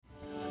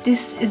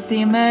This is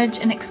the Emerge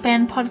and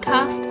Expand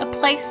podcast, a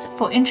place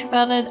for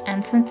introverted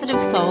and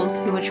sensitive souls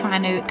who are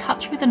trying to cut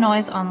through the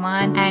noise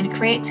online and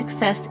create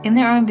success in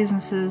their own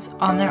businesses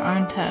on their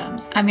own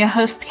terms. I'm your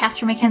host,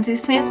 Catherine Mackenzie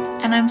Smith,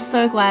 and I'm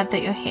so glad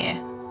that you're here.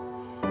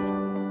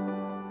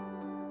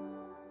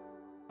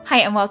 Hi,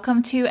 and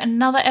welcome to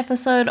another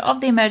episode of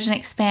the Emerge and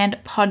Expand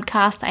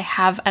podcast. I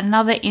have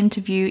another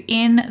interview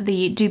in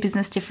the Do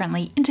Business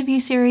Differently interview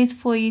series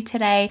for you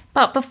today.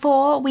 But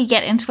before we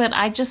get into it,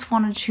 I just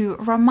wanted to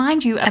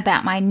remind you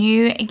about my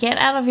new Get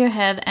Out of Your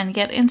Head and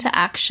Get Into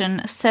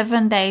Action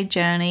 7-day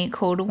journey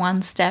called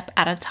One Step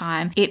at a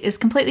Time. It is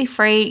completely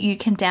free. You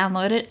can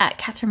download it at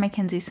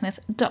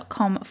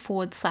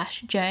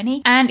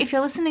catherineMackenziesmith.com/journey. And if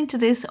you're listening to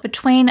this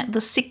between the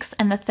 6th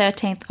and the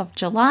 13th of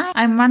July,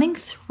 I'm running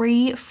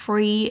 3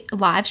 free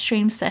live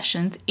stream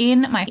sessions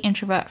in my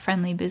introvert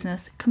friendly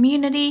business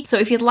community. So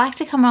if you'd like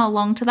to come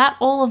along to that,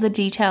 all of the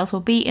details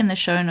will be in the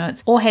show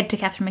notes, or head to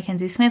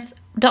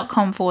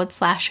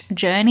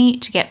catherineMackenziesmith.com/journey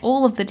to get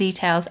all of the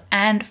details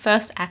and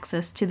first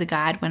access to the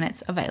guide when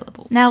it's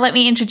available. Now let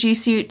me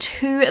introduce you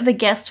to the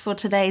guest for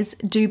today's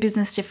Do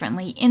Business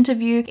Differently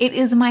interview. It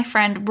is my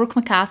friend Brook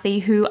McCarthy,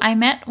 who I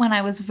met when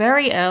I was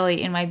very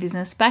early in my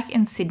business back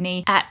in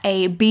Sydney at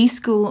a B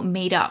School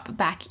meetup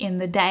back in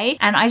the day.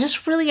 And I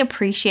just really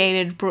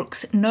appreciated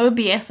Brook's no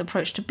BS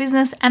approach to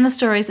business and the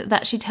stories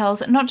that she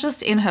tells, not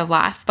just in her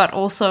life, but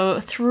also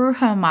through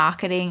her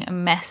marketing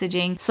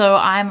messaging. So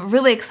I'm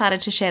really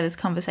excited to share this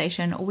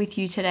conversation with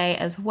you today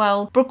as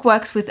well. Brook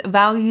works with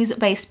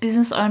values-based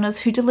business owners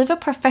who deliver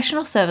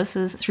professional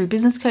services through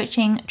business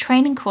coaching,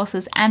 training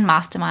courses, and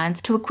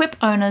masterminds to equip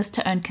owners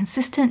to earn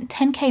consistent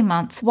 10K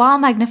months while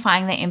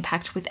magnifying their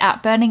impact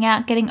without burning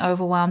out, getting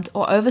overwhelmed,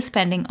 or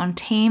overspending on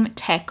team,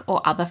 tech,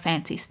 or other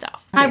fancy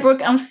stuff. Hi,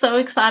 Brook. I'm so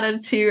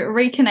excited to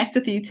reconnect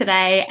with you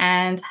today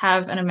and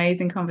have an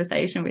amazing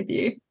conversation with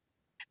you.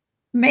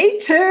 Me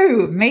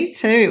too.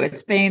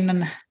 It's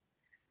been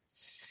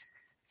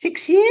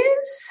 6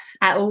 years?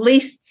 At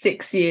least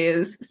 6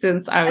 years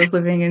since I was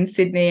living in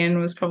Sydney, and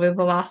was probably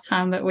the last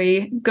time that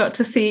we got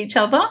to see each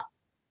other.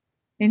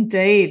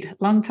 Indeed,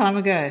 long time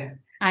ago.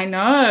 I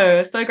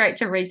know. So great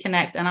to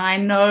reconnect. And I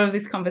know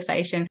this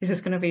conversation is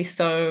just going to be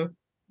so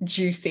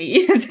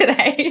juicy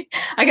today.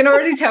 I can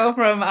already tell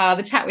from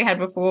the chat we had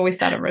before we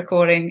started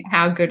recording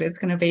how good it's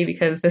going to be,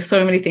 because there's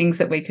so many things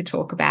that we could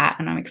talk about,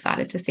 and I'm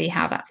excited to see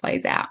how that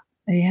plays out.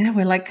 Yeah,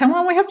 we're like, come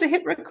on, we have to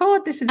hit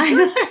record. This is I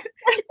know.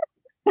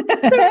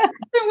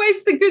 Don't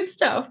waste the good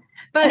stuff.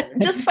 But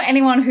just for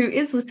anyone who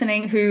is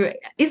listening who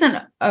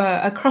isn't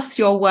across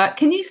your work,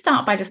 can you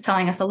start by just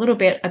telling us a little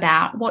bit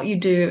about what you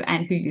do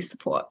and who you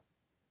support?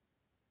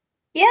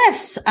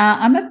 Yes,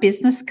 I'm a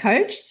business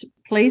coach.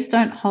 Please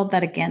don't hold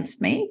that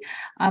against me.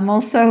 I'm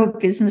also a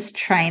business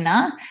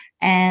trainer,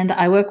 and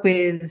I work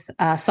with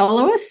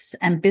soloists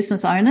and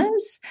business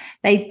owners.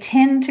 They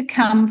tend to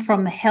come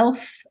from the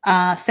health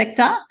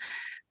sector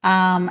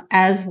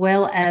as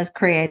well as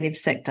creative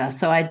sector.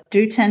 So I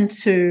do tend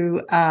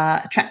to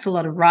attract a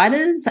lot of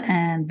writers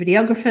and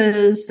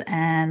videographers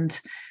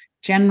and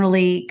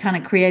generally kind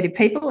of creative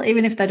people,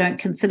 even if they don't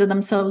consider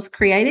themselves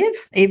creative,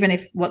 even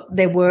if what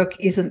their work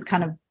isn't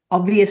kind of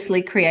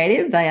obviously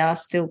creative, they are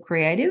still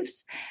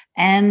creatives,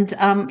 and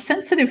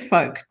sensitive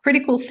folk,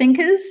 critical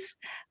thinkers,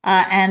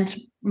 and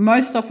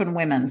most often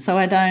women. So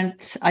I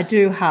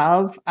do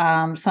have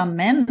some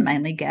men,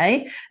 mainly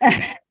gay,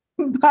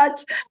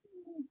 but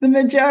the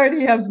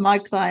majority of my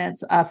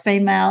clients are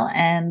female,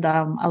 and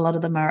a lot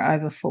of them are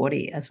over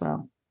 40 as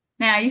well.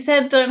 Now, you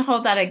said don't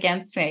hold that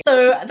against me.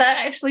 So that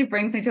actually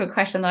brings me to a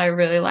question that I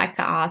really like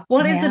to ask.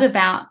 What is it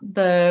about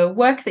the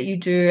work that you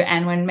do,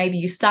 and when maybe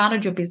you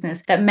started your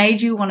business, that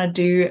made you want to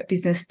do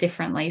business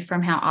differently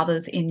from how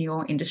others in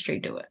your industry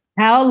do it?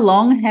 How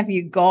long have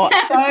you got?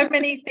 So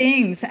many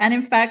things. And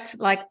in fact,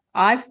 like,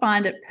 I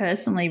find it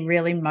personally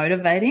really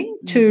motivating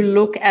to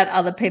look at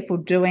other people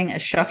doing a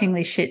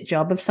shockingly shit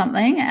job of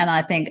something. And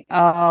I think,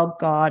 oh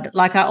God,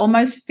 like, I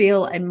almost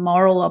feel a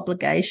moral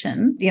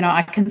obligation. You know,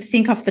 I can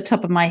think off the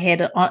top of my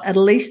head at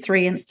least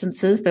 3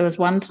 instances. There was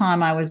one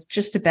time I was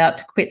just about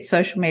to quit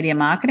social media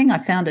marketing. I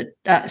found it,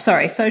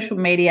 social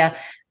media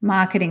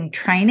marketing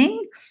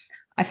training.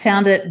 I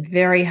found it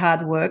very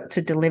hard work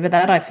to deliver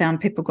that. I found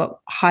people got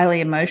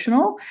highly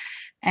emotional,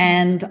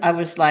 and I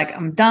was like,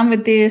 I'm done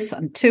with this.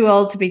 I'm too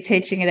old to be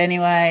teaching it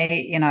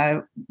anyway. You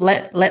know,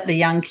 let the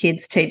young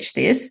kids teach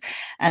this.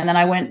 And then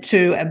I went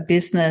to a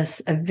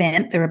business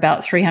event. There were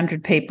about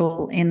 300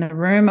 people in the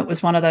room. It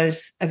was one of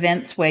those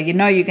events where you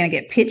know you're going to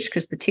get pitched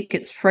because the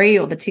ticket's free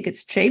or the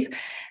ticket's cheap.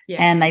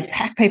 Yeah. And they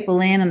pack people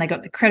in, and they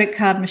got the credit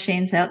card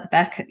machines out the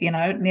back, you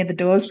know, near the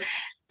doors.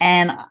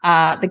 And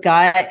the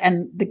guy,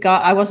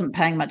 I wasn't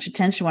paying much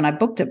attention when I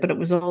booked it, but it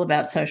was all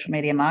about social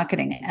media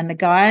marketing. And the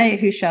guy,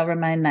 who shall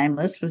remain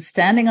nameless, was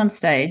standing on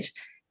stage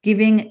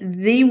giving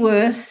the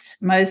worst,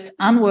 most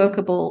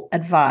unworkable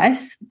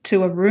advice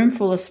to a room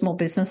full of small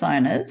business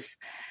owners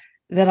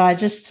that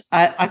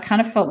I kind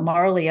of felt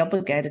morally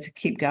obligated to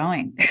keep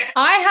going.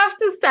 I have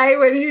to say,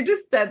 when you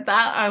just said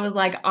that, I was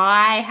like,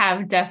 I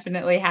have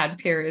definitely had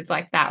periods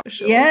like that for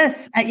sure.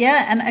 Yes.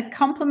 Yeah. And a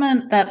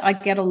compliment that I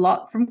get a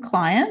lot from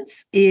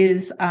clients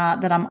is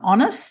that I'm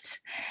honest.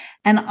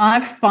 And I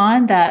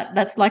find that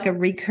that's like a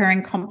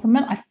recurring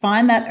compliment. I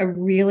find that a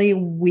really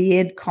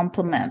weird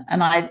compliment.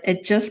 And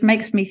it just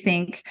makes me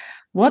think,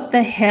 what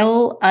the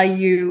hell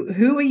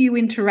who are you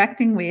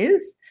interacting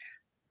with?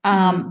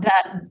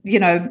 That,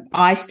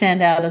 I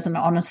stand out as an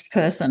honest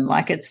person.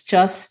 Like, it's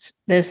just,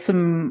 there's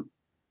some,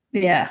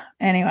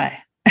 anyway.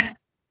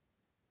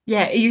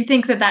 Yeah, you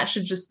think that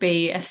should just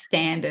be a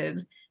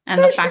standard,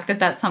 and the fact that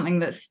that's something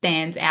that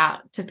stands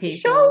out to people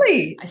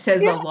surely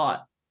says a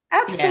lot.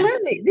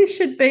 Absolutely. Yeah. This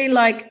should be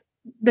like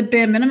the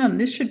bare minimum.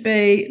 This should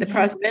be the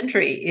price of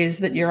entry, is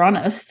that you're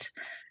honest,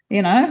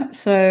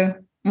 so.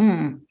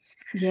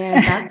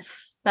 Yeah,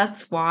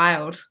 that's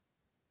wild.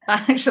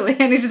 Actually,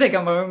 I need to take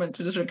a moment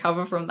to just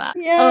recover from that.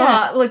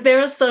 Yeah. Look, there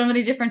are so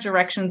many different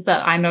directions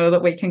that I know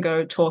that we can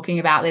go talking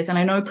about this. And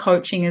I know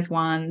coaching is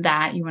one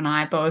that you and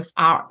I both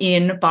are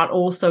in, but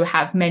also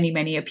have many,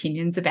 many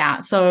opinions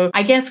about. So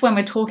I guess when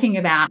we're talking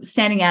about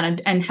standing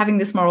out and having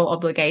this moral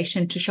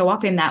obligation to show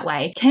up in that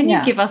way, can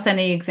you give us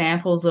any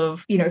examples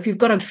of, if you've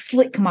got a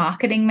slick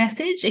marketing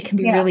message, it can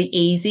be really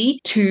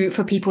easy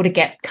for people to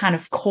get kind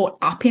of caught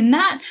up in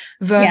that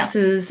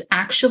versus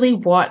actually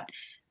what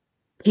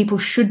people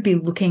should be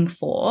looking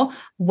for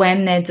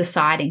when they're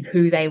deciding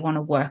who they want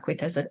to work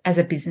with as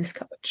a business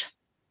coach?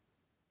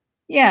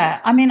 Yeah,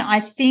 I mean,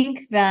 I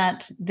think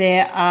that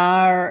there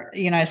are,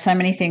 so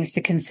many things to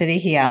consider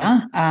here.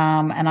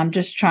 And I'm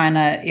just trying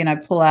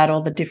to, pull out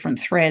all the different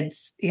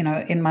threads,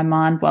 in my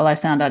mind while I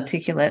sound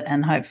articulate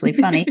and hopefully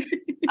funny.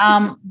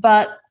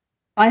 But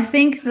I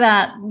think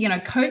that,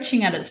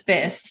 coaching at its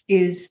best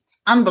is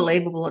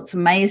unbelievable. It's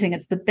amazing.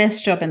 It's the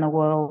best job in the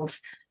world.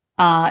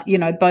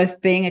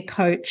 Both being a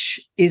coach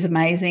is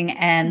amazing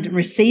and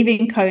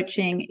receiving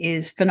coaching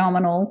is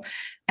phenomenal.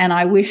 And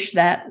I wish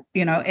that,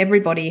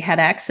 everybody had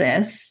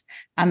access,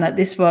 and that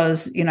this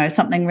was,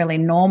 something really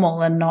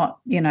normal and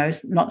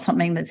not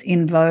something that's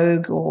in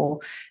vogue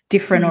or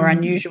different or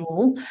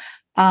unusual.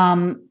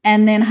 And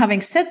then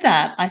having said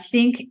that, I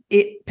think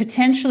it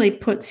potentially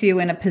puts you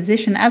in a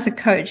position as a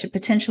coach, it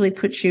potentially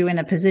puts you in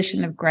a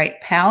position of great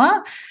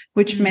power,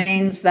 which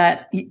means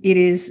that it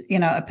is,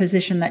 a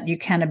position that you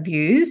can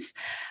abuse.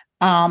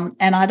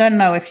 And I don't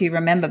know if you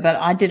remember, but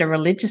I did a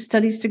religious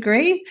studies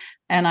degree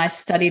and I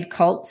studied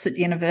cults at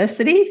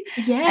university.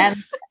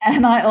 Yes.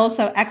 And I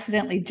also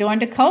accidentally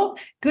joined a cult.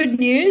 Good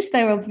news,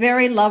 they were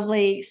very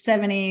lovely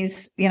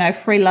 70s,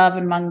 free love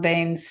and mung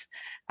beans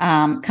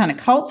kind of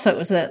cult. So it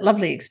was a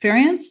lovely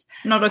experience.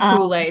 Not a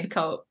Kool-Aid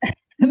cult.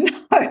 No,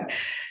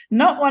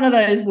 not one of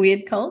those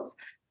weird cults.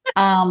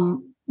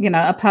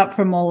 Apart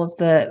from all of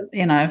the,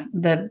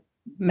 the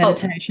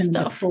meditation,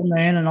 the full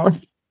moon and all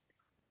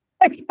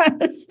that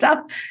kind of stuff.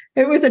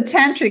 It was a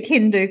tantric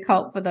Hindu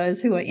cult for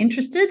those who are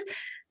interested.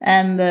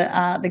 And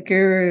the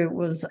guru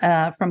was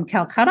from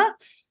Calcutta.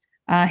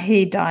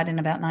 He died in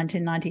about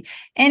 1990.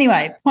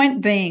 Anyway,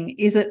 point being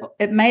is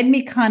it made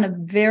me kind of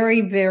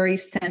very, very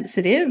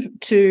sensitive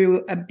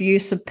to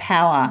abuse of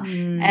power.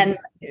 And,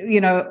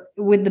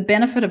 with the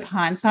benefit of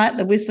hindsight,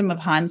 the wisdom of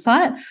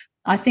hindsight,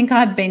 I think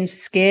I've been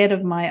scared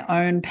of my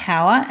own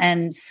power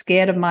and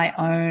scared of my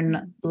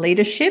own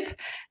leadership.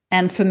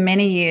 And for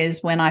many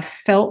years, when I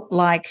felt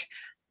like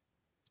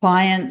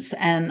clients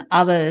and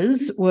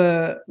others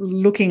were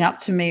looking up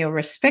to me or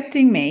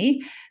respecting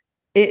me,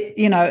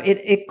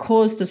 it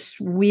caused this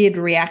weird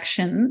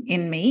reaction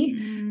in me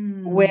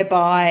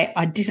whereby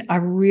I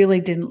really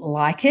didn't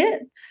like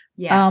it.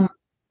 Yeah.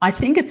 I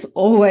think it's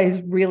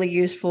always really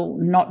useful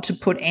not to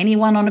put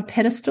anyone on a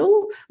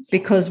pedestal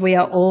because we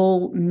are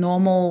all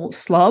normal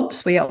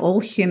slobs. We are all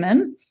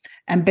human,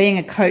 and being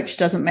a coach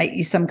doesn't make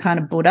you some kind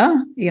of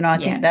Buddha. I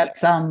think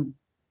that's a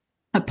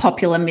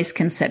popular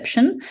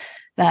misconception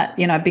that,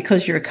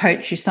 because you're a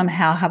coach, you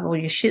somehow have all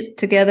your shit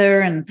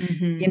together and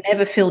you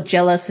never feel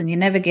jealous and you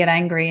never get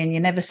angry and you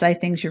never say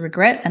things you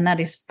regret. And that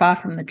is far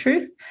from the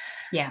truth.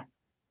 Yeah.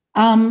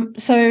 It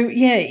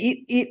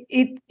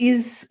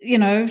is,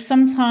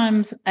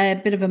 sometimes a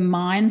bit of a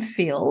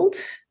minefield.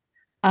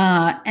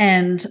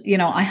 And,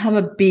 I have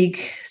a big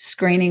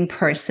screening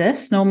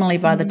process. Normally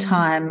by the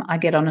time I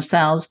get on a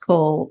sales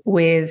call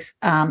with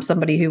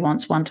somebody who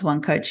wants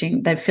one-to-one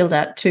coaching, they've filled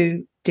out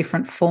 2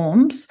 different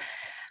forms.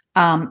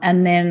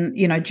 And then,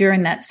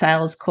 during that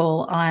sales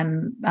call,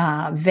 I'm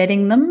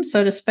vetting them,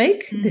 so to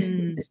speak. This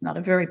is not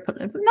a very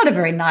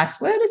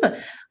nice word, is it?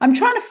 I'm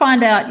trying to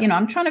find out,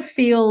 I'm trying to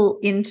feel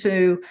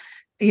into,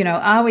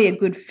 are we a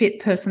good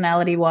fit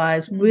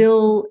personality-wise?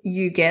 Will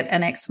you get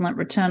an excellent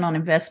return on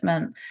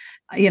investment?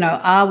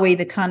 Are we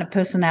the kind of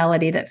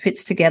personality that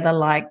fits together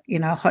like,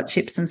 hot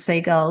chips and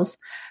seagulls?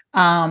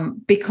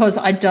 Because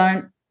I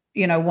don't,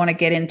 want to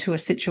get into a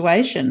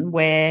situation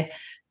where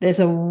there's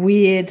a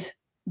weird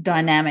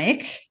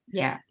dynamic.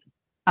 Yeah.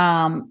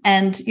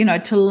 And,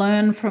 to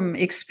learn from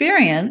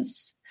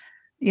experience,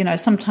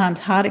 sometimes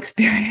hard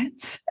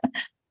experience,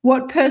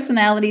 what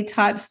personality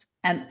types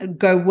and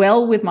go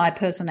well with my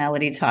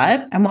personality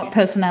type and what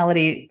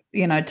personality,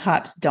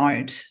 types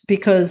don't.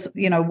 Because,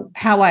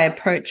 how I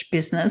approach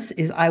business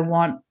is I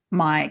want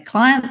my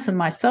clients and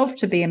myself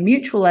to be a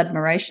mutual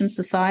admiration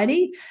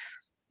society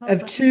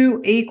of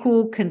two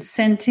equal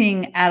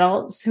consenting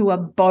adults who are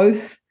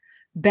both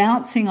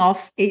bouncing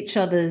off each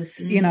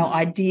other's,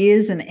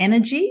 ideas and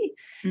energy,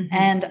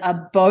 and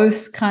are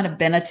both kind of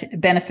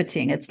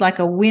benefiting. It's like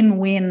a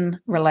win-win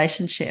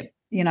relationship,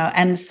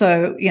 and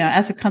so,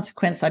 as a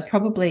consequence, I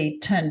probably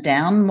turn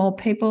down more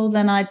people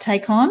than I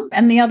take on.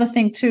 And the other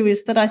thing too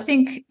is that I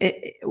think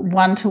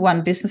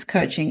one-to-one business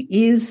coaching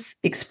is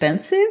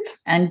expensive,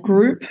 and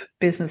group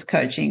business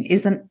coaching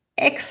is an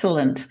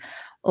excellent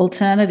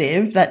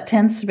alternative that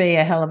tends to be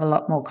a hell of a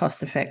lot more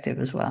cost effective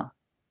as well.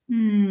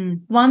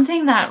 One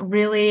thing that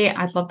really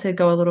I'd love to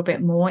go a little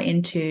bit more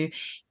into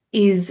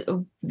is,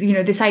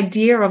 this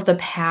idea of the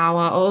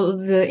power or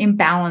the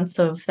imbalance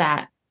of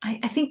that.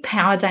 I think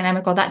power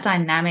dynamic, or that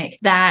dynamic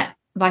that,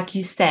 like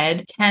you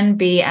said, can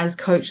be, as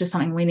coaches,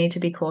 something we need to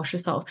be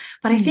cautious of.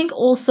 But I think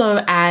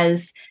also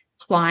as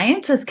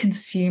clients, as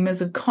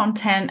consumers of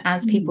content,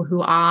 as people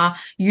who are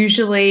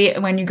usually,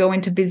 when you go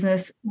into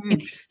business,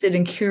 interested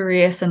and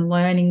curious and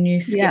learning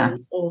new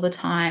skills all the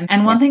time.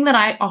 And one thing that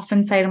I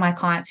often say to my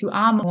clients who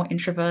are more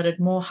introverted,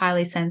 more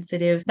highly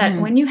sensitive,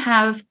 that when you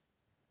have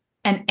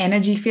an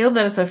energy field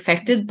that is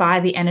affected by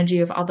the energy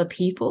of other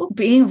people,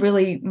 being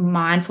really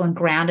mindful and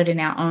grounded in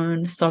our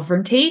own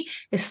sovereignty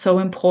is so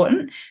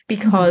important,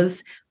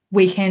 because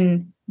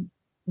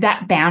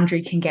that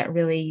boundary can get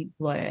really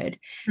blurred.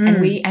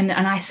 And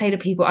I say to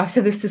people, I've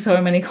said this to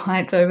so many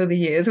clients over the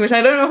years, which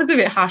I don't know if it's a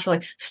bit harsh, but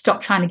like,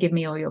 stop trying to give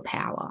me all your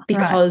power,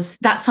 because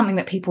that's something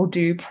that people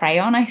do prey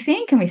on, I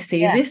think. And we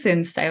see this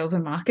in sales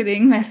and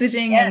marketing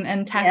messaging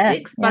and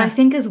tactics. But I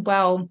think as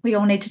well, we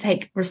all need to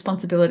take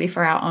responsibility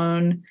for our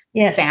own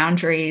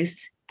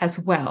boundaries as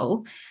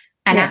well.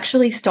 And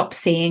actually stop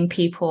seeing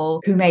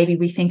people who maybe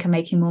we think are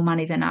making more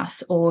money than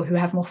us, or who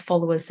have more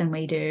followers than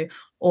we do,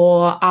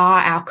 or are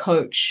our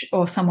coach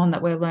or someone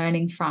that we're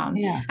learning from.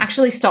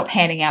 Actually stop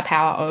handing our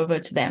power over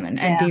to them,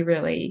 and be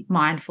really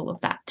mindful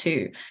of that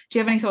too. Do you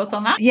have any thoughts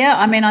on that? Yeah,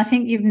 I mean, I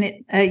think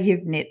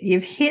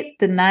you've hit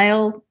the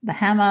nail, the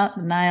hammer,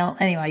 the nail.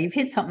 Anyway, you've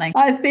hit something.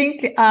 I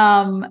think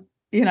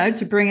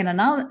to bring in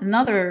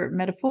another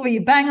metaphor,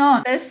 you bang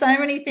on. There's so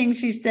many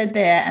things you said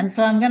there. And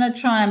so I'm going to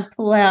try and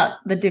pull out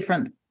the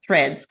different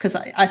threads, because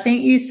I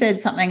think you said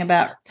something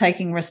about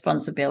taking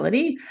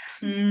responsibility.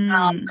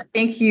 I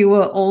think you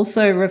were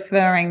also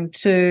referring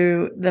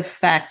to the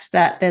fact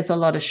that there's a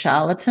lot of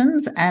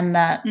charlatans, and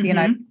that,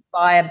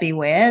 buyer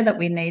beware, that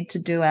we need to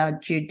do our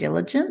due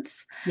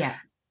diligence.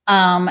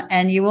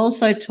 And you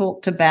also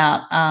talked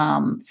about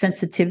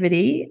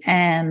sensitivity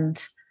and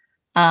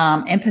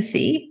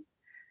empathy.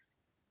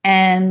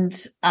 And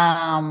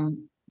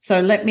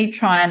so let me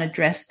try and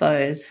address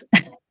those.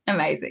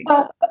 Amazing.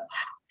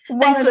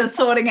 Thanks for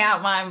sorting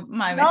out my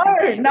No,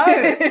 I'm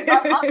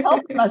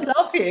helping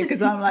myself here, because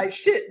I'm like,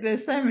 shit,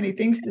 there's so many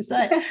things to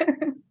say.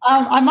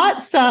 I might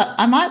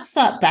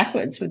start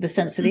backwards with the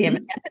sensitivity and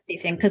empathy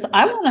thing, because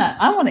I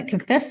want to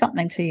confess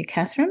something to you,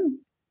 Catherine.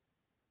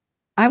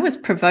 I was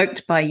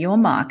provoked by your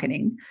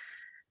marketing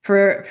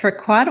for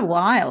quite a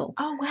while.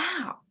 Oh,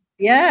 wow.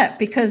 Yeah,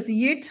 because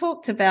you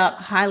talked about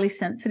highly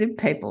sensitive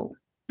people.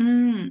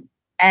 And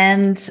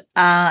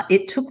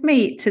it took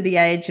me to the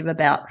age of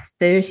about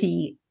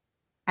 39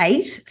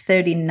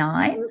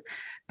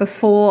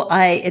 before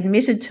I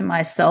admitted to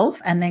myself,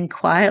 and then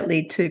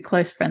quietly to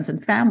close friends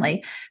and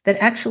family,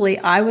 that actually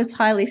I was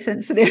highly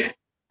sensitive.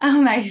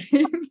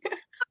 Amazing.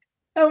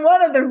 And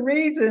one of the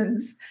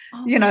reasons,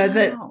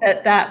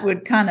 that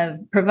would kind of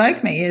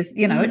provoke me is,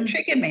 it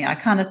triggered me. I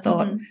kind of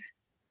thought,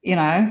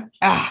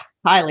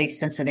 highly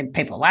sensitive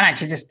people, why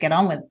don't you just get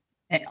on with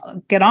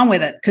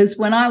it? Because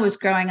when I was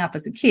growing up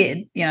as a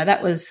kid,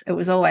 it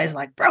was always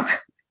like,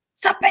 Brook,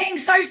 stop being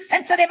so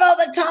sensitive all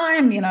the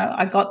time.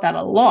 I got that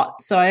a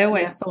lot. So I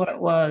always thought it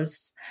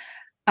was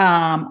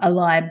a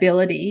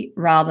liability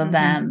rather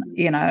than,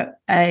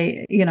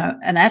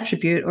 an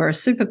attribute or a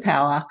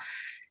superpower.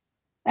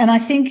 And I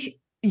think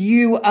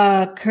you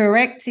are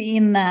correct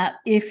in that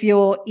if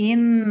you're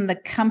in the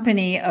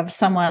company of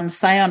someone,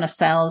 say on a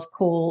sales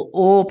call,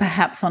 or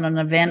perhaps on an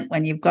event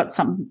when you've got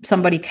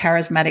somebody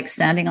charismatic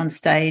standing on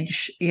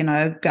stage,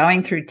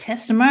 going through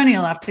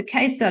testimonial after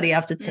case study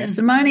after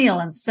testimonial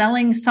and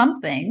selling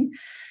something,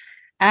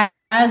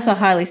 as a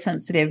highly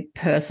sensitive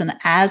person,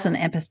 as an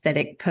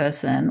empathetic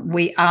person,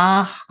 we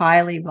are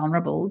highly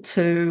vulnerable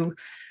to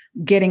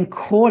getting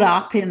caught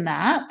up in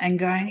that and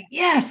going,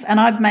 yes. And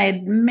I've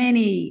made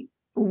many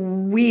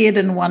weird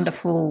and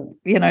wonderful,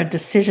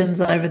 decisions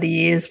over the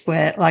years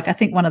where, like, I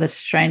think one of the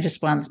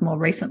strangest ones more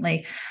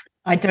recently,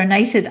 I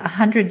donated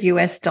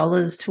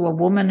 $100 to a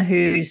woman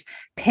whose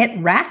pet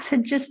rat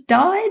had just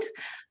died.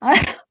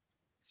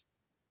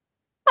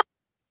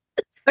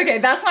 Okay,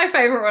 that's my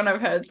favorite one I've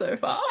heard so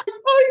far.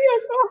 Oh,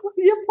 yes. Oh,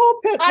 your poor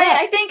pet rat.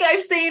 I think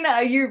I've seen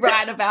you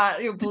write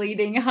about your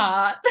bleeding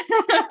heart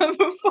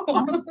before.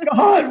 Oh,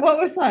 God, what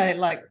was I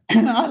like?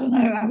 I don't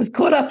know. I was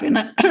caught up in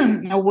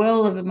a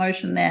whirl of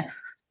emotion there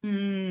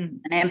and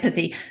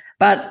empathy.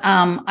 But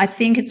I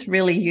think it's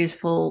really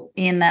useful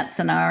in that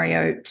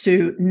scenario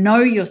to know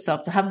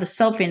yourself, to have the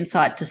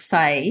self-insight to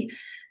say,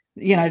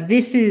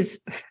 this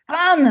is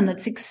fun and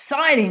it's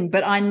exciting,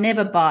 but I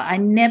never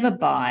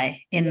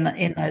buy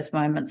in those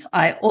moments.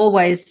 I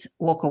always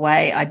walk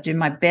away. I do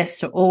my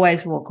best to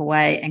always walk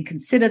away and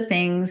consider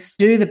things,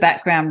 do the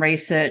background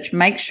research,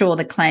 make sure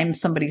the claims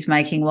somebody's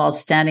making while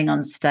standing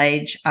on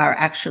stage are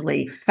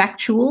actually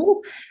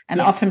factual. And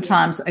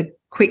oftentimes a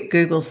quick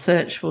Google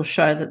search will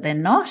show that they're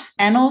not.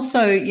 And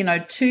also,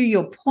 to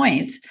your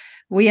point,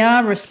 we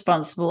are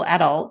responsible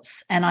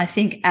adults. And I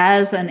think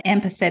as an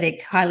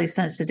empathetic, highly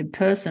sensitive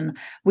person,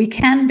 we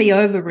can be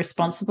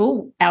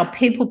over-responsible. Our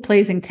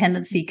people-pleasing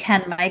tendency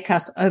can make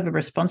us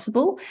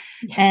over-responsible.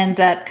 Yeah. And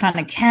that kind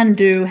of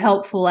can-do,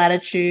 helpful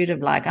attitude of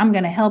like, I'm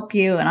going to help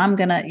you and I'm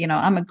going to,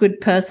 I'm a good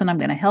person, I'm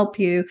going to help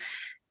you,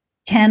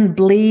 can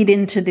bleed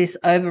into this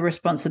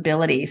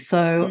over-responsibility.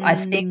 So I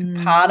think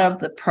part of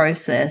the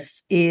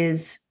process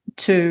is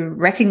to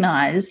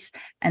recognize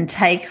and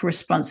take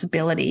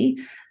responsibility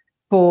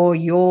for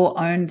your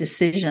own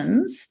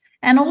decisions,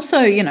 and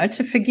also,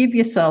 to forgive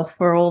yourself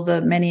for all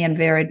the many and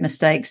varied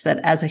mistakes that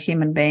as a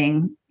human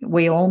being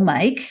we all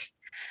make,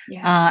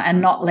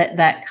 and not let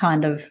that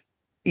kind of,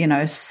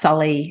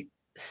 sully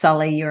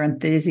your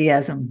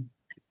enthusiasm.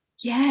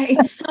 Yeah,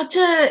 it's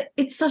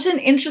such an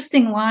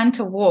interesting line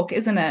to walk,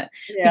 isn't it?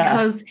 Yeah.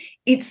 Because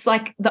it's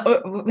like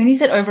when you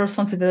said over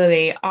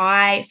responsibility,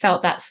 I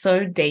felt that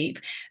so deep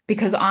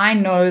because I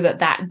know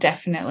that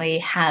definitely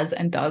has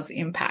and does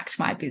impact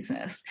my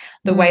business.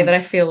 The way that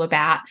I feel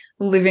about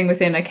living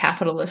within a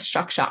capitalist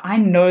structure, I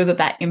know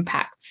that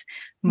impacts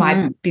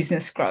my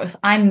business growth.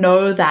 I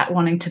know that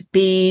wanting to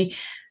be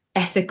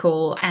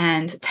ethical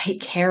and take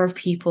care of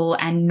people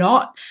and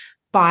not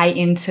buy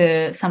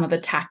into some of the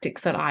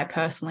tactics that I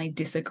personally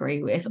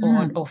disagree with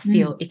or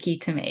feel icky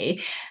to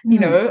me.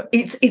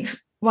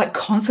 It's like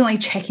constantly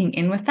checking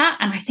in with that.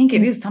 And I think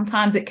it is,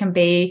 sometimes it can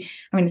be,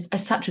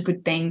 it's such a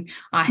good thing.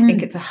 I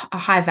think it's a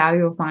high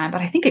value of mine,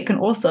 but I think it can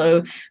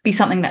also be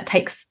something that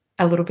takes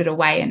a little bit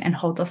away and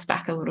holds us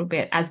back a little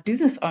bit as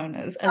business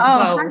owners as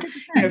well,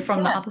 100%.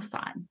 From the other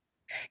side.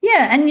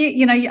 Yeah. And,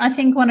 I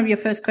think one of your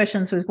first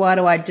questions was, why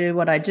do I do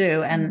what I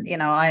do? And,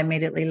 I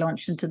immediately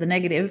launched into the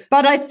negative.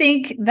 But I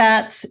think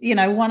that,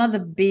 one of the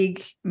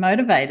big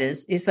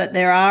motivators is that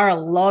there are a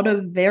lot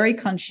of very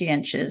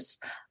conscientious,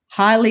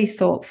 highly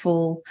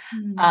thoughtful,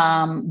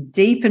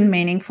 deep and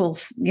meaningful,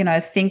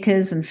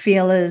 thinkers and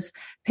feelers,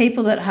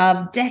 people that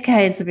have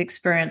decades of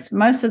experience.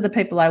 Most of the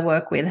people I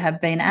work with have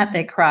been at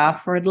their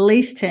craft for at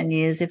least 10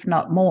 years, if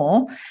not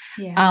more.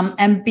 Yeah.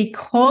 And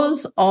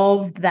because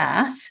of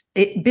that,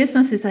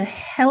 business is a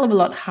hell of a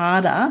lot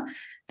harder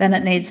than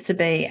it needs to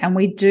be. And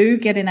we do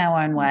get in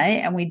our own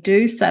way and we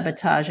do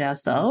sabotage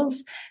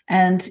ourselves.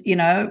 And,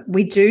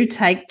 we do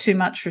take too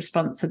much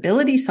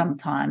responsibility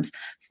sometimes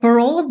for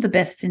all of the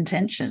best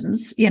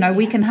intentions.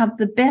 We can have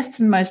the best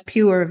and most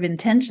pure of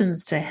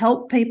intentions to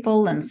help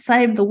people and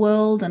save the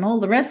world and all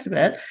the rest of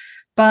it.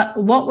 But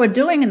what we're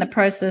doing in the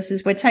process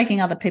is we're taking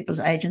other people's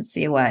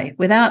agency away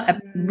without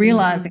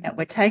realizing it.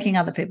 We're taking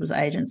other people's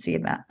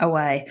agency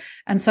away.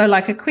 And so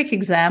like a quick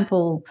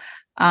example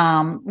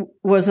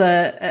was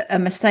a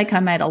mistake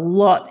I made a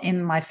lot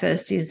in my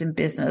first years in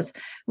business,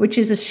 which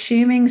is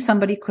assuming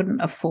somebody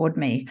couldn't afford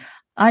me.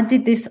 I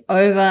did this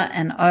over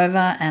and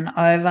over and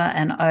over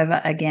and over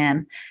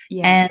again.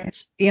 Yeah.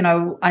 And,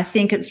 I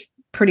think it's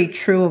pretty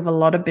true of a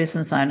lot of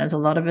business owners. A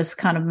lot of us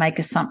kind of make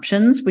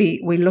assumptions.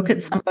 We look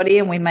at somebody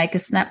and we make a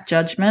snap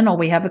judgment, or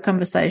we have a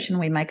conversation,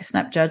 we make a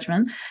snap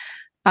judgment.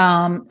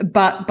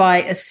 But by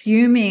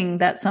assuming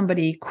that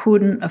somebody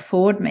couldn't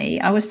afford me,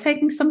 I was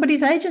taking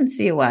somebody's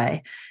agency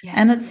away. Yes.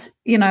 And it's,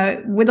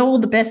 with all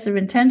the best of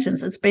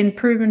intentions, it's been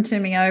proven to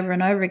me over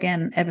and over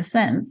again ever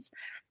since,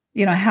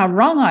 how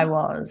wrong I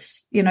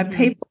was.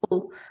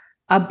 People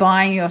are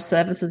buying your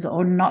services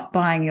or not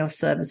buying your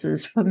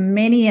services for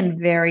many and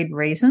varied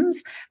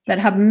reasons that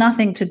have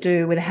nothing to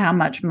do with how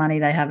much money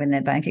they have in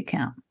their bank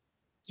account.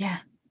 Yeah.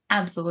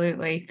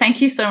 Absolutely.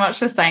 Thank you so much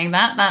for saying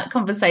that. That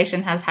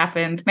conversation has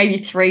happened maybe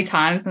 3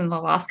 times in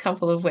the last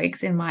couple of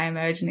weeks in my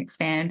Emerge and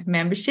Expand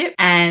membership.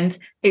 And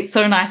it's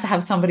so nice to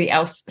have somebody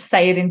else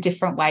say it in a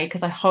different way,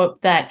 because I hope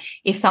that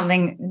if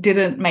something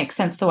didn't make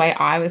sense the way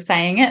I was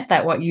saying it,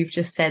 that what you've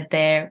just said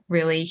there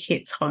really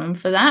hits home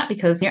for that,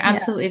 because you're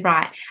absolutely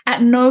right.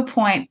 At no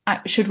point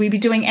should we be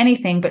doing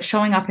anything but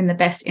showing up in the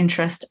best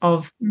interest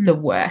of the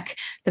work,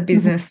 the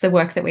business, the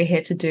work that we're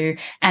here to do,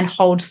 and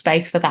hold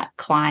space for that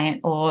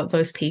client or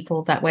those people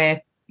that we're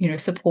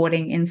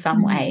supporting in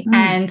some way.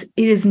 And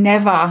it is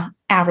never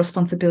our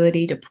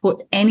responsibility to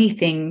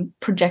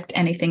project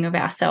anything of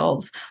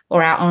ourselves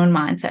or our own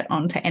mindset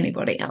onto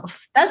anybody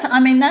else.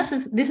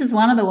 This is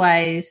one of the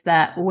ways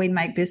that we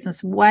make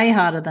business way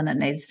harder than it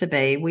needs to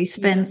be. We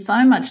spend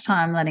so much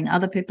time letting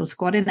other people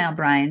squat in our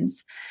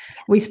brains. Yes.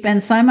 We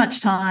spend so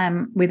much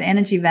time with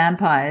energy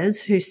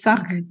vampires who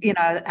suck,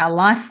 our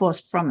life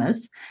force from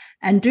us,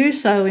 and do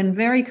so in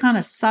very kind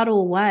of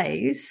subtle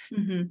ways.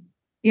 Mm-hmm.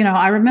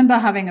 I remember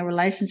having a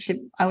relationship.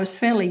 I was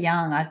fairly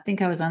young. I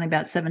think I was only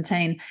about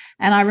 17.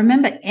 And I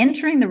remember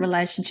entering the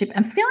relationship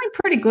and feeling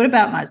pretty good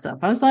about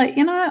myself. I was like,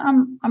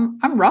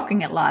 I'm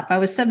rocking at life. I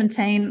was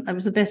 17. That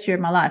was the best year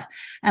of my life.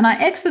 And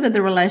I exited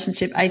the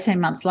relationship 18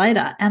 months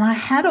later. And I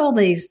had all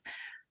these,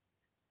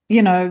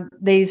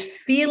 these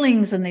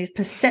feelings and these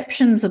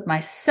perceptions of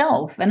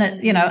myself. And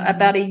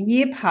about a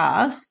year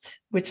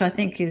passed, which I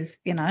think is,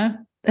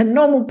 a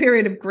normal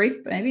period of grief,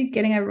 maybe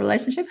getting a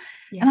relationship.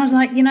 Yeah. And I was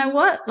like, you know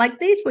what? Like,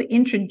 these were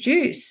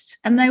introduced,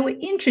 and they were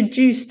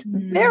introduced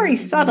very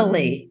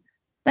subtly.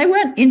 They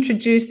weren't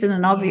introduced in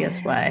an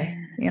obvious way,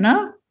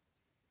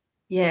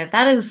 Yeah,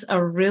 that is a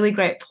really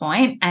great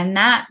point. And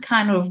that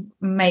kind of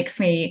makes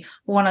me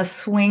want to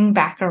swing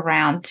back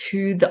around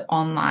to the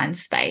online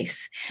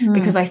space,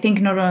 because I think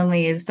not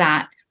only is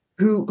that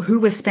who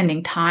we're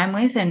spending time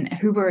with and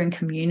who we're in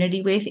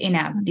community with in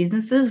our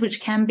businesses, which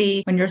can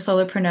be, when you're a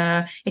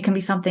solopreneur, it can be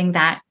something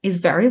that is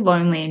very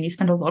lonely and you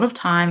spend a lot of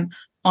time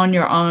on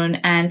your own.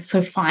 And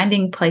so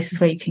finding places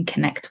where you can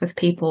connect with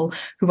people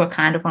who are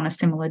kind of on a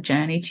similar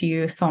journey to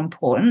you is so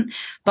important.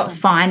 But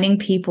finding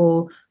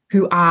people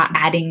who are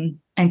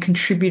adding and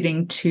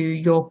contributing to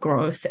your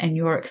growth and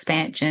your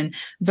expansion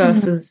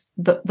versus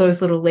those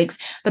little leaks.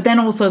 But then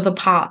also the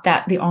part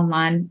that the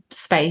online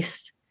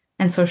space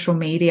and social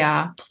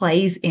media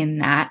plays in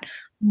that,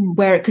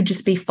 where it could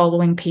just be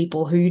following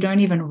people who you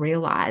don't even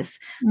realize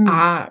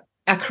are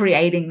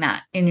creating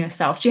that in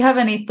yourself. Do you have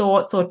any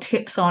thoughts or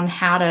tips on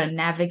how to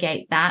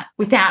navigate that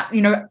without,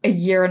 a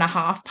year and a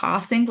half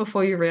passing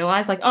before you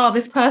realize, like, oh,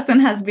 this person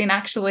has been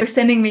actually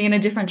sending me in a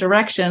different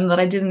direction that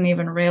I didn't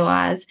even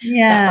realize,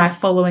 that by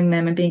following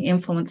them and being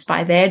influenced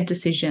by their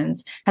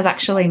decisions has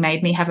actually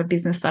made me have a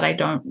business that I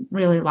don't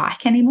really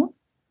like anymore?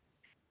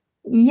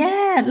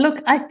 Yeah,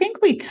 look, I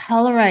think we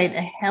tolerate a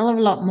hell of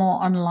a lot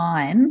more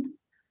online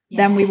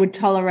than we would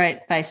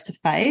tolerate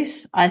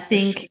face-to-face. I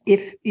think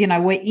if,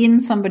 we're in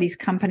somebody's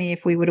company,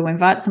 if we were to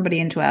invite somebody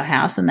into our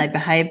house and they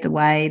behave the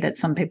way that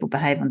some people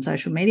behave on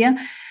social media,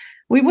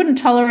 we wouldn't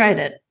tolerate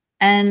it.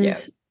 And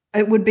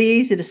it would be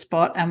easy to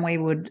spot, and we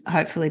would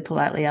hopefully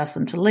politely ask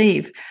them to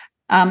leave.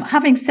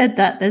 Having said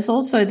that, there's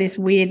also this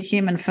weird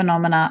human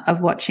phenomena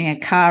of watching a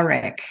car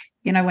wreck.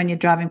 When you're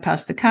driving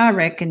past the car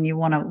wreck and you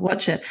want to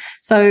watch it.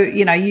 So,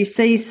 you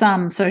see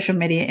some social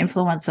media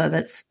influencer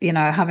that's,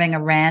 having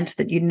a rant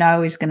that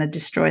is going to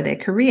destroy their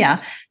career.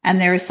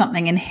 And there is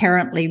something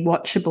inherently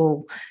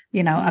watchable,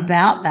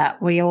 about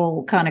that. We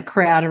all kind of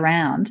crowd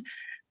around.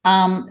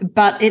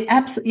 But it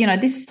absolutely,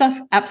 this stuff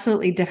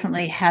absolutely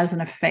definitely has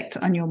an effect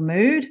on your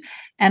mood.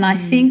 And I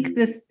think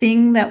the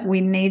thing that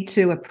we need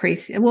to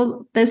appreciate,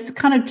 well, there's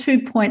kind of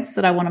 2 points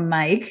that I want to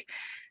make.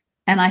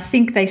 And I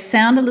think they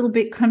sound a little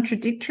bit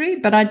contradictory,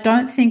 but I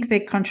don't think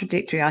they're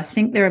contradictory. I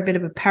think they're a bit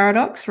of a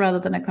paradox rather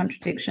than a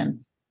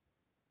contradiction.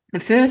 The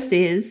first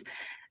is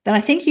that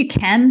I think you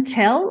can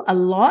tell a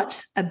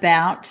lot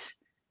about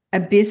a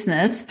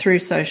business through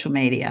social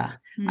media.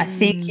 I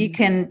think you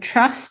can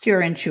trust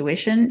your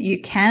intuition.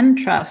 You can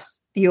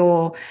trust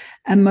your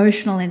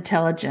emotional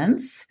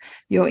intelligence,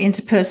 your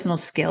interpersonal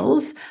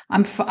skills.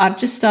 I've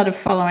just started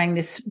following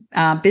this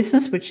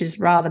business, which is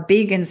rather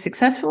big and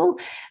successful.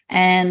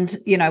 And,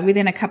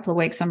 within a couple of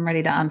weeks, I'm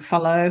ready to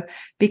unfollow,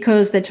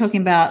 because they're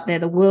talking about they're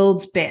the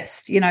world's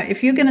best.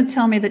 If you're going to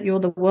tell me that you're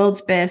the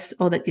world's best,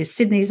 or that you're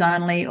Sydney's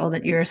only, or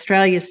that you're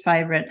Australia's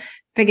favorite,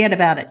 forget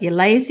about it. You're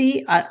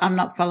lazy. I'm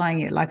not following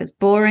you. Like, it's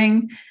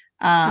boring.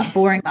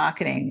 Boring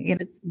marketing,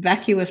 it's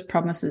vacuous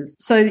promises.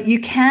 So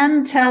you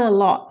can tell a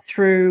lot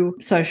through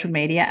social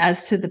media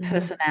as to the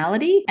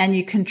personality, and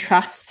you can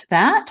trust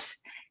that.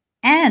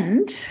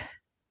 And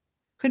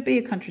could be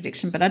a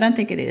contradiction, but I don't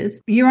think it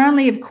is. You're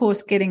only, of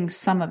course, getting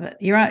some of it.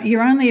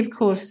 You're only, of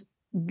course,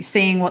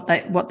 seeing what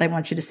they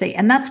want you to see,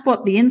 and that's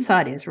what the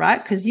insight is,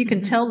 right? Because you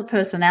can tell the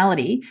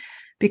personality,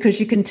 because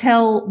you can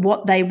tell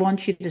what they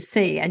want you to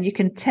see, and you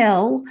can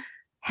tell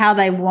how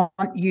they want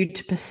you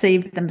to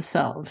perceive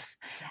themselves.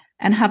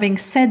 And having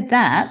said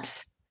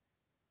that,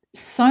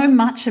 so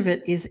much of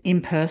it is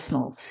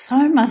impersonal. So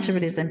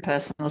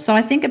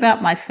I think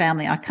about my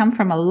family. I come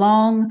from a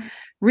long,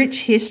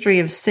 rich history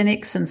of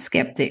cynics and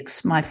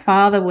skeptics. My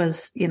father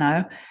was,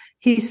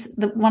 he's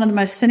one of the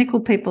most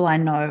cynical people I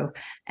know,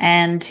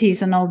 and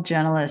he's an old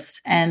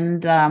journalist.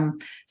 And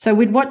so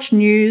we'd watch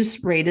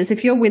news readers.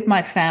 If you're with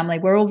my family,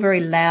 we're all very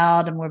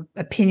loud and we're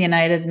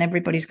opinionated, and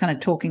everybody's kind of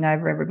talking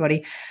over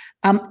everybody.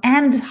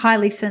 And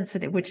highly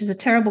sensitive, which is a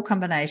terrible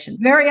combination.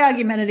 Very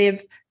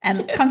argumentative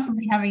and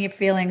constantly having your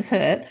feelings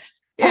hurt.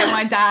 Yeah,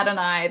 my dad and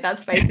I,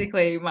 that's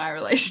basically my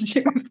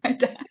relationship with my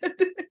dad.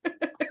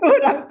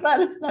 Good. I'm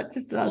glad it's not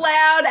just us.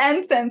 Loud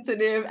and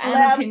sensitive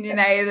and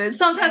opinionated.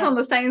 Sometimes on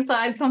the same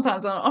side,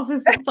 sometimes on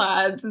opposite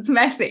sides. It's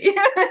messy.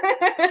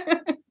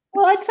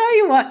 Well, I tell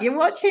you what, you're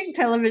watching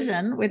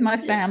television with my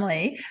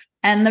family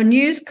and the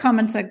news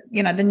commenter,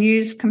 the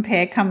news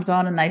compare comes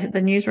on and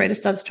the newsreader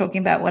starts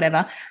talking about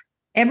whatever.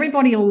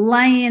 Everybody will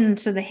lay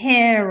into the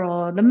hair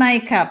or the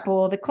makeup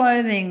or the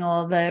clothing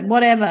or the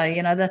whatever,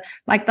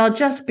 they'll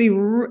just be,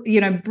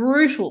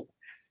 brutal.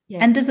 Yeah.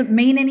 And does it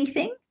mean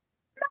anything?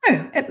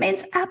 No, it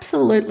means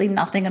absolutely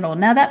nothing at all.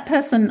 Now, that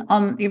person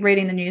you're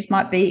reading the news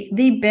might be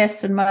the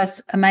best and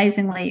most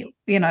amazingly,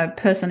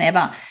 person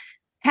ever.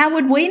 How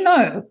would we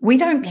know? We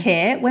don't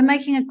care. We're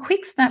making a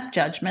quick snap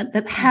judgment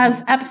that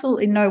has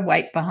absolutely no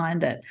weight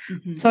behind it.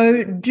 Mm-hmm.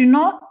 So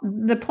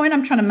the point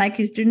I'm trying to make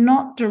is do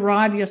not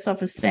derive your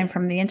self-esteem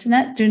from the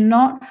internet. Do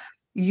not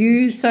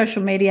use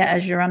social media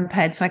as your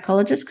unpaid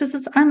psychologist because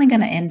it's only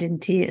going to end in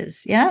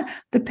tears. Yeah.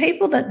 The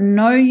people that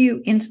know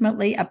you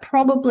intimately are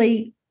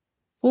probably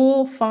 4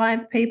 or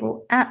 5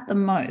 people at the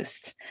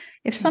most.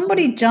 If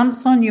somebody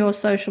jumps on your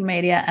social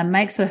media and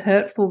makes a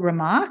hurtful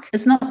remark,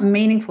 it's not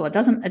meaningful. It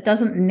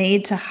doesn't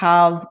need to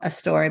have a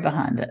story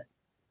behind it.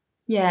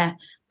 Yeah,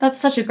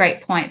 that's such a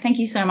great point. Thank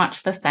you so much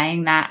for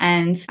saying that.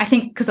 And I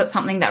think because that's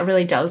something that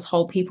really does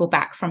hold people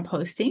back from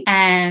posting.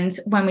 And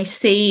when we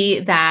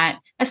see that,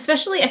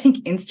 especially I think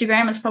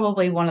Instagram is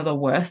probably one of the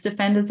worst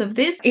offenders of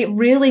this, it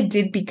really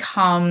did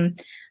become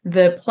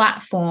the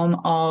platform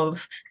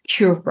of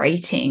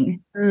curating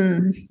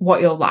what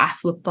your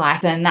life looked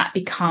like. And that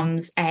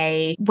becomes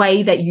a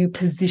way that you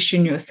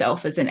position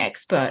yourself as an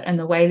expert and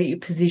the way that you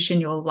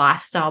position your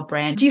lifestyle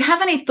brand. Do you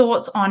have any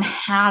thoughts on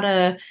how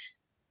to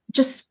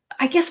just,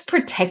 I guess,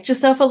 protect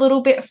yourself a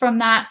little bit from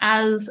that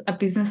as a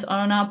business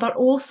owner, but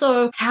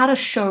also how to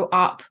show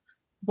up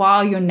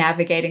while you're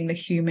navigating the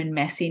human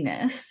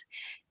messiness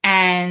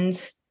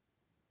and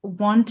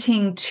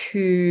wanting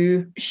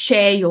to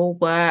share your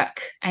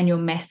work and your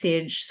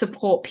message,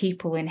 support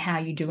people in how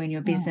you do in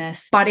your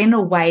business, but in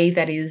a way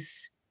that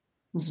is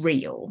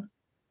real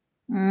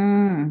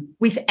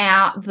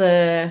without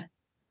the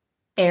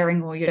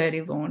airing all your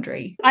dirty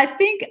laundry? I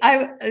think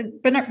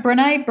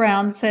Brene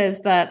Brown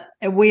says that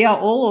we are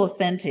all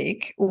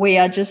authentic. We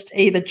are just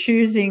either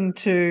choosing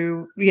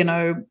to,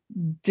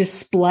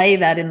 display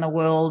that in the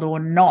world or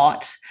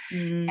not.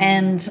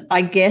 And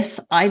I guess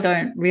I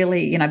don't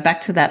really,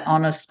 back to that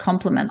honest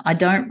compliment, I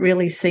don't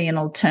really see an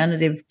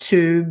alternative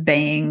to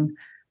being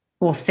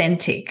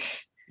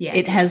authentic. Yeah.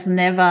 It has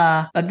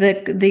never,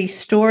 the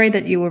story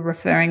that you were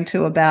referring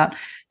to about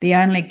the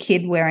only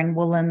kid wearing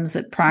woolens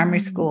at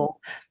primary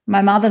school,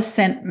 my mother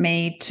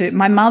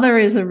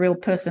is a real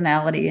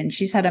personality and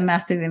she's had a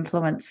massive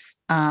influence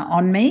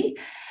on me.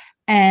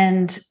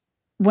 And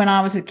when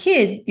I was a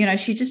kid,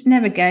 she just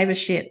never gave a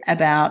shit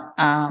about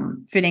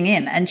fitting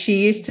in. And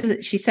she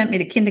sent me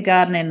to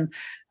kindergarten in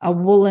a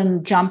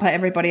woolen jumper.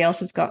 Everybody else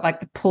has got like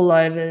the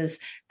pullovers.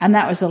 And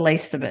that was the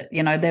least of it.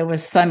 There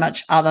was so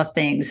much other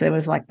things. There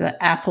was like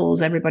the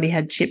apples. Everybody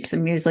had chips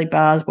and muesli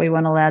bars. We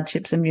weren't allowed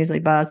chips and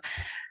muesli bars.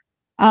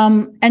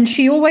 And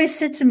she always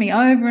said to me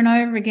over and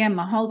over again,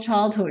 my whole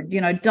childhood,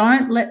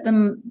 don't let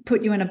them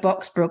put you in a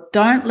box, Brooke.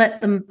 Don't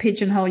let them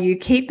pigeonhole you.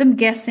 Keep them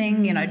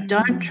guessing,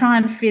 don't try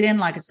and fit in.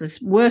 Like it's the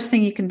worst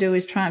thing you can do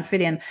is try and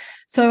fit in.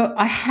 So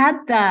I had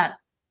that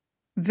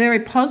very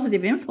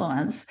positive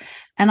influence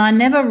and I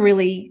never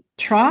really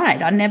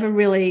tried. I never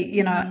really,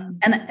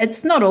 and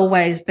it's not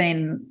always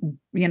been,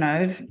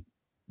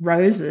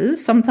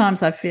 roses.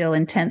 Sometimes I feel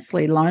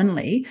intensely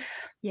lonely.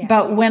 Yeah.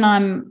 But when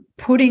I'm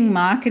putting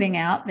marketing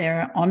out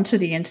there onto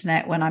the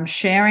internet, when I'm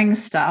sharing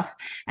stuff,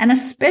 and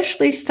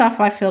especially stuff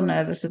I feel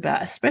nervous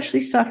about,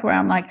 especially stuff where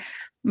I'm like,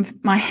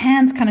 my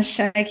hand's kind of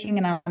shaking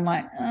and I'm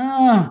like,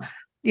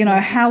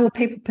 how will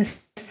people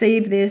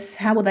perceive this?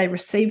 How will they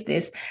receive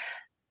this?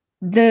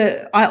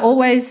 I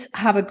always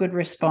have a good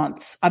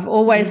response. I've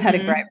always had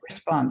a great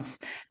response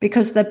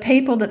because the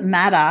people that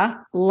matter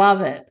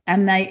love it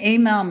and they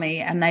email me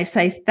and they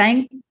say,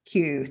 thank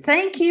you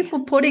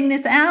for putting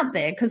this out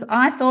there because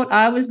I thought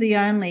I was the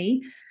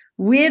only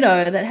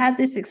weirdo that had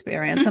this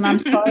experience and I'm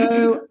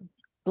so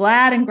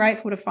glad and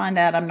grateful to find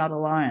out I'm not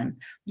alone.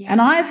 Yeah. And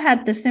I've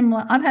had a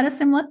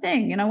similar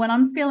thing, when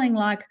I'm feeling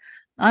like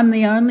I'm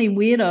the only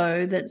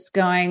weirdo that's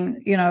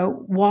going,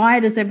 why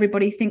does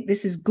everybody think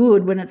this is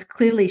good when it's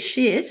clearly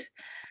shit?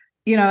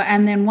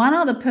 And then one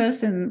other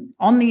person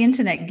on the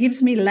internet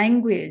gives me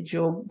language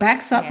or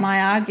backs up my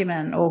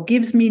argument or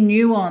gives me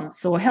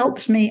nuance or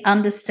helps me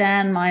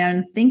understand my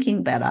own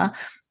thinking better.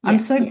 I'm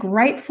so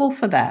grateful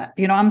for that.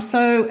 I'm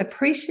so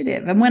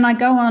appreciative. And when I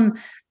go on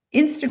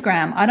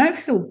Instagram, I don't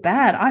feel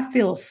bad. I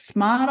feel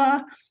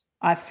smarter.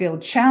 I feel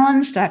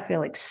challenged. I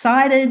feel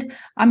excited.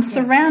 I'm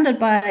surrounded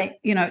by,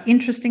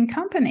 interesting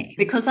company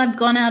because I've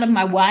gone out of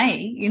my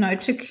way,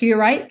 to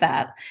curate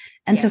that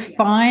and to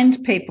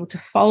find people, to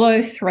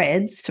follow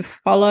threads, to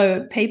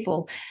follow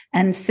people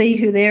and see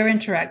who they're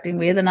interacting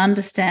with and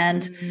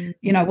understand,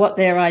 what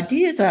their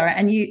ideas are.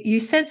 And you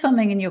said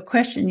something in your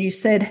question. You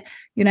said,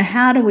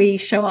 how do we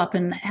show up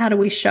and how do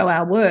we show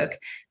our work?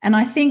 And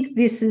I think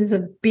this is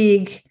a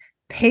big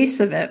piece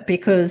of it,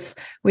 because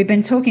we've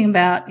been talking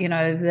about,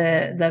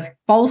 the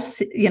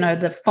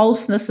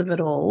falseness of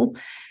it all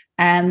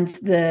and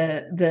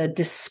the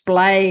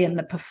display and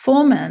the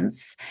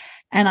performance.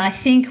 And I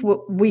think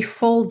we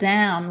fall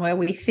down where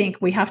we think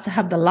we have to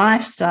have the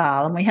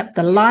lifestyle, and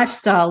the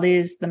lifestyle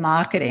is the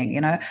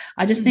marketing.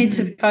 I just need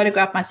to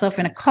photograph myself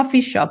in a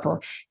coffee shop,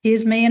 or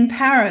here's me in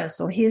Paris,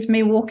 or here's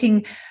me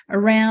walking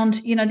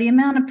around. The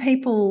amount of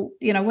people,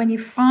 when you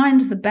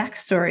find the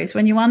backstories,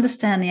 when you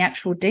understand the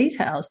actual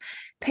details,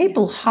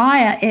 people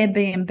hire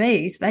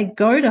Airbnbs, they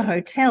go to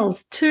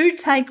hotels to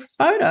take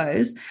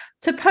photos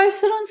to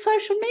post it on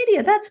social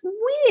media. That's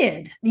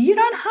weird. You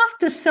don't have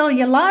to sell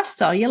your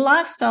lifestyle. Your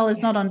lifestyle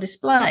is not on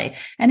display.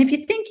 And if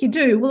you think you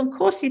do, well, of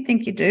course you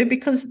think you do,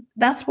 because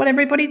that's what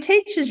everybody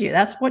teaches you.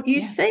 That's what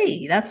you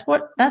see. That's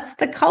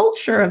the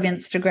culture of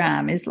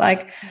Instagram, is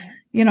like,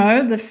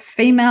 the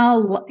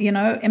female,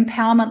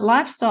 empowerment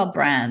lifestyle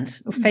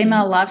brand, or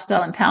female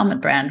lifestyle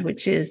empowerment brand,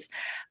 which is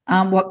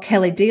what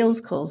Kelly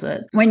Deals calls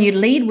it. When you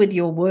lead with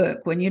your work,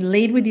 when you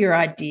lead with your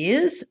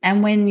ideas,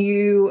 and when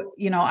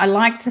I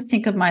like to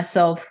think of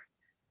myself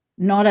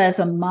not as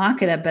a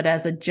marketer, but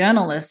as a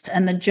journalist.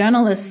 And the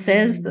journalist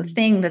says the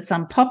thing that's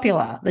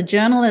unpopular. The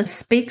journalist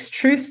speaks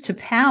truth to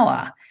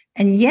power.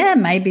 And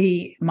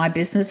maybe my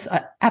business,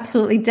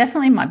 absolutely,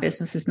 definitely my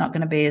business is not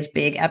going to be as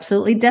big.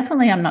 Absolutely,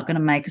 definitely I'm not going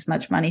to make as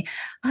much money.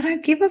 I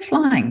don't give a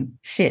flying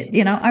shit.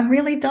 I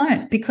really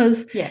don't,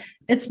 because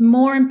it's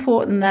more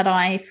important that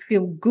I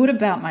feel good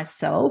about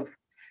myself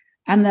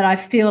and that I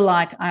feel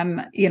like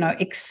I'm,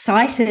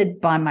 excited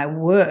by my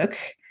work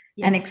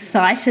and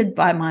excited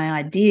by my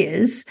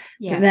ideas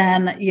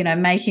than,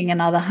 making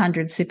another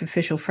 100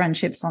 superficial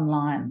friendships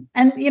online.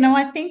 And,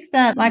 I think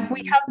that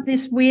we have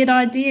this weird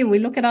idea. We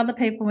look at other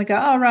people and we go,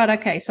 oh, right,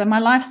 okay, so my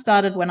life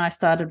started when I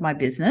started my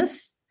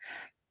business.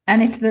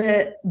 And if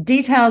the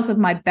details of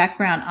my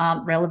background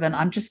aren't relevant,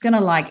 I'm just going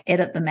to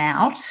edit them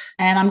out,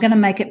 and I'm going to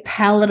make it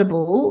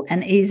palatable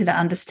and easy to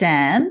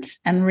understand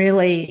and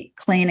really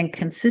clean and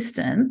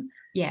consistent.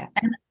 Yeah.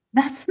 And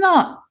that's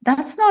not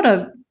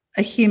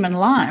a human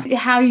life.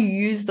 How you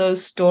use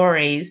those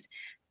stories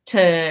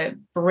to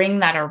bring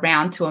that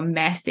around to a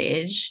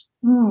message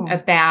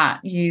about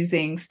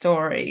using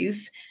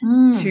stories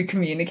to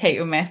communicate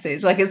your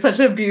message. It's such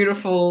a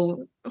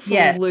beautiful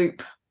full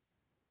loop.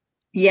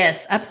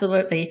 Yes,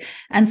 absolutely.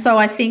 And so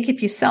I think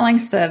if you're selling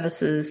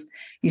services,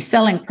 you're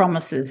selling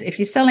promises. If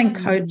you're selling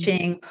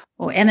coaching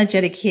or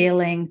energetic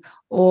healing,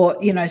 or,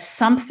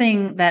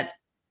 something that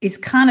is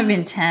kind of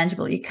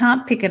intangible, you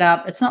can't pick it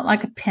up. It's not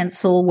like a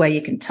pencil where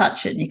you can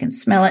touch it and you can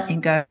smell it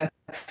and go,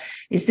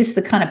 is this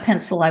the kind of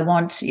pencil I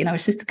want?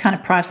 Is this the kind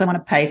of price I want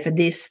to pay for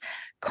this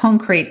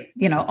concrete,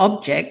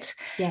 object?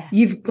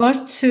 You've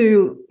got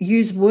to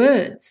use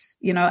words,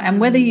 and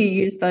whether you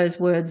use those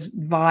words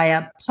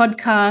via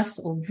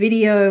podcast or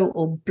video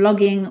or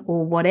blogging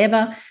or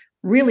whatever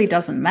really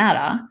doesn't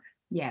matter.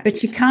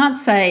 But you can't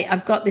say,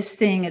 I've got this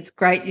thing, it's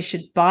great, you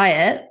should buy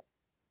it,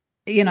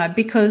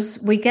 because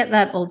we get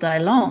that all day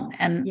long,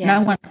 and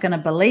no one's going to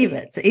believe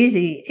it. It's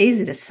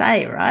easy to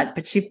say, right?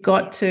 But you've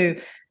got to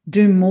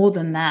do more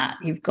than that.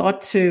 You've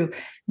got to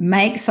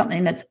make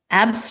something that's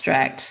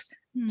abstract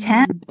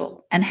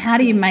tangible. And how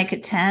do you make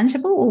it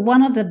tangible? Well,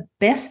 one of the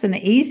best and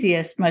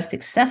easiest, most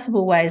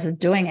accessible ways of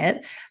doing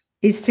it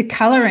is to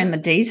color in the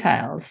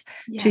details,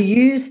 to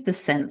use the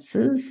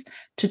senses,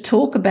 to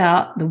talk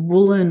about the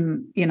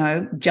woolen,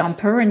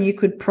 jumper. And you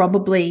could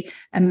probably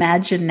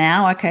imagine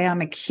now, okay,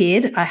 I'm a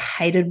kid. I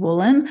hated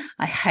woolen.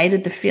 I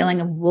hated the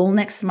feeling of wool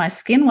next to my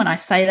skin. When I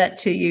say that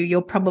to you,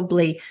 you're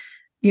probably,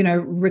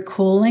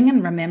 recalling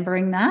and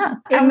remembering that.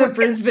 In the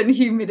Brisbane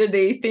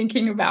humidity,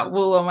 thinking about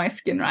wool on my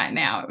skin right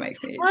now, it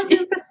makes me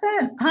itchy.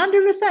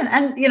 100%.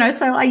 And,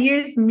 so I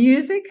use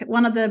music.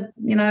 One of the,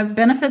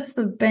 benefits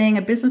of being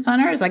a business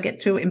owner is I get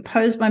to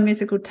impose my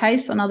musical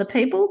taste on other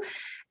people.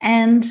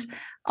 And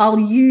I'll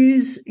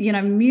use,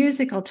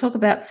 music. I'll talk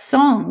about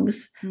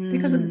songs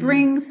because it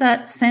brings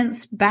that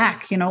sense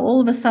back. All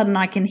of a sudden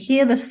I can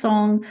hear the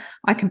song.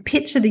 I can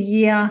picture the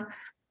year.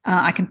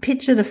 I can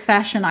picture the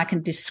fashion. I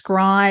can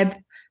describe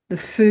the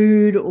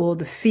food or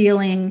the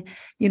feeling,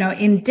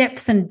 in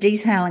depth and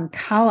detail and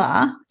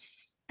color.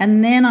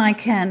 And then I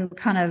can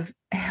kind of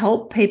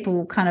help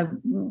people kind of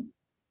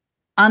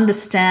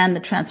understand the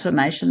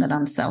transformation that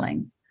I'm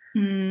selling.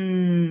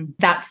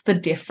 That's the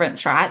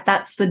difference, right?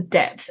 That's the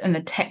depth and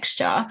the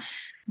texture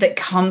that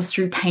comes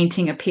through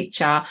painting a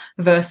picture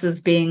versus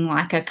being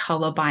like a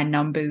color by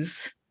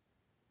numbers.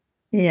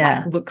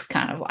 Looks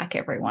kind of like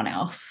everyone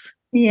else.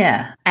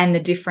 And the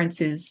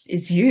difference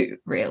is you,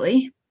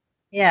 really.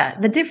 Yeah.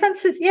 The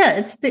difference is,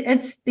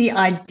 it's the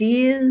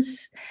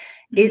ideas,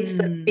 it's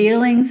the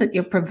feelings that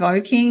you're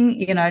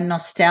provoking,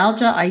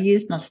 nostalgia. I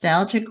use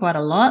nostalgia quite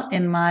a lot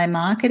in my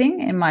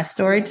marketing, in my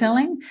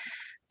storytelling.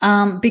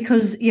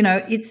 Because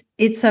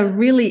it's a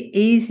really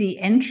easy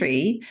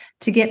entry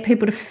to get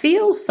people to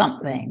feel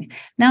something.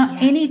 Now,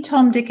 any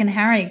Tom, Dick, and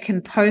Harry can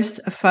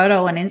post a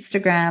photo on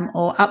Instagram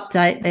or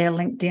update their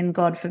LinkedIn,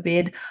 God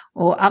forbid,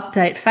 or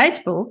update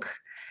Facebook,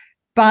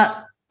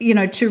 but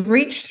to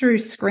reach through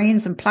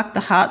screens and pluck the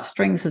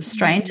heartstrings of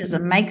strangers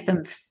and make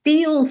them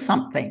feel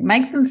something,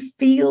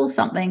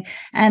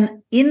 and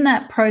in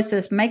that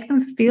process, make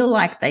them feel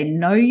like they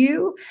know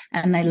you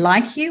and they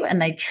like you and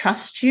they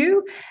trust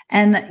you.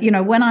 And,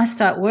 when I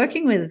start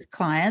working with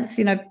clients,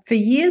 for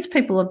years,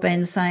 people have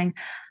been saying,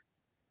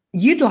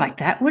 you'd like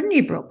that, wouldn't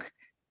you, Brooke?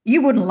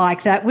 You wouldn't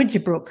like that, would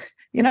you, Brooke?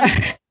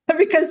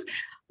 Because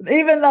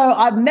even though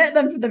I've met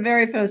them for the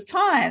very first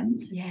time,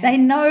 they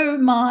know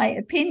my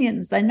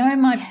opinions, they know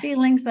my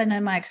feelings, they know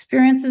my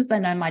experiences, they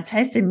know my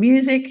taste in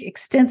music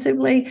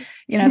extensively.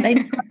 They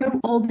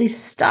know all this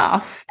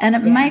stuff, and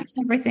it makes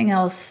everything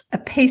else a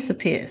piece of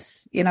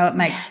piss. It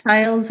makes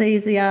sales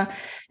easier,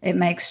 it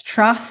makes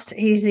trust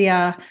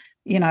easier.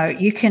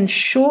 You can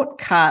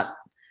shortcut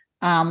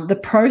the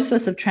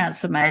process of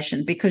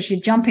transformation because you're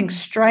jumping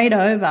straight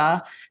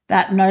over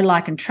that know,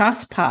 like, and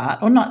trust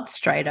part, or not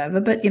straight over,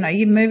 but,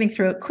 you're moving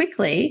through it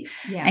quickly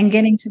and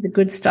getting to the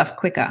good stuff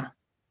quicker.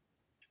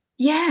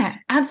 Yeah,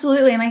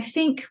 absolutely. And I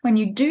think when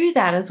you do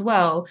that as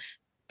well,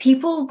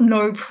 people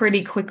know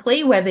pretty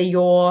quickly whether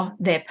you're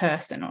their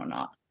person or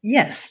not.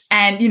 Yes.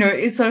 And,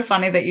 it's so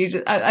funny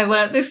that I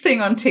learned this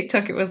thing on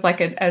TikTok. It was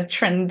like a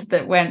trend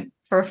that went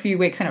for a few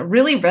weeks, and it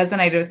really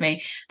resonated with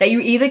me that you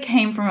either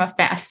came from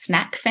a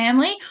snack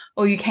family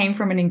or you came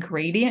from an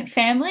ingredient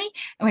family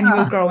when you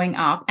were growing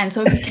up. And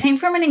so if you came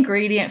from an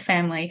ingredient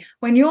family,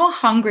 when you're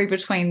hungry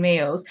between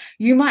meals,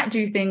 you might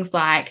do things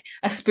like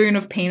a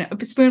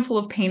spoonful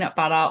of peanut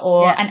butter,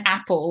 or an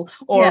apple,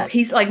 or a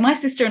piece. Like, my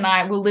sister and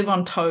I will live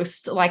on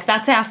toast. Like,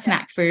 that's our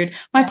snack food.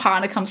 My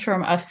partner comes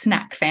from a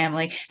snack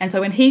family, and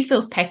so when he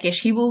feels peckish,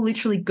 he will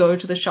literally go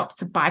to the shops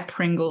to buy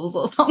Pringles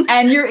or something.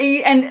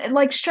 And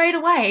like, straight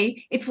away,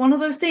 it's one of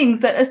those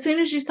things that as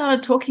soon as you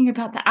started talking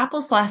about the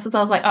apple slices,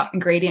 I was like, oh,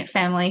 ingredient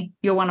family,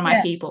 you're one of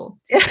my people.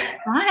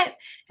 Right?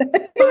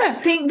 But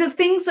the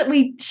things that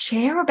we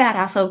share about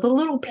ourselves, the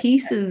little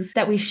pieces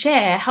that we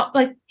share,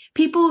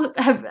 people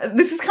have,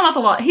 this has come up a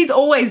lot. He's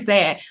always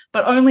there,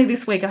 but only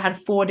this week I've had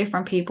 4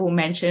 different people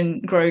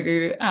mention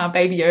Grogu,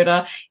 Baby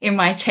Yoda, in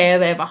my chair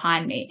there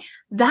behind me.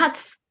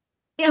 That's,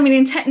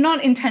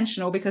 not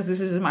intentional because this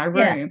is in my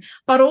room,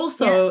 but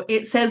also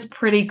it says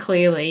pretty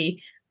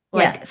clearly,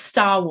 like,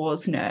 Star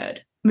Wars nerd,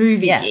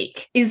 movie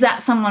geek. Is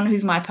that someone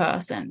who's my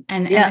person?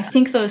 And I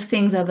think those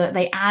things are that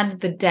they add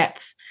the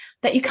depth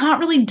that you can't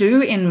really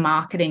do in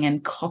marketing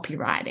and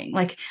copywriting,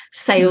 like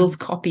sales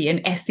copy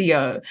and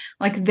SEO.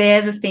 Like,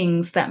 they're the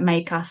things that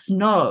make us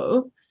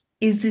know,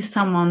 is this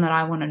someone that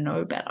I want to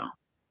know better?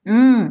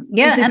 Is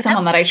this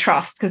someone that I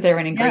trust because they're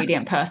an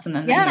ingredient person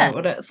and they know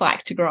what it's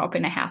like to grow up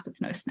in a house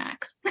with no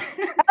snacks?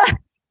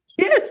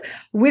 Yes,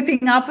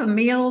 whipping up a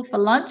meal for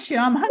lunch.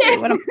 I'm hungry.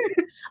 What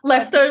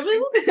leftovers,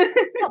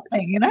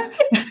 something, But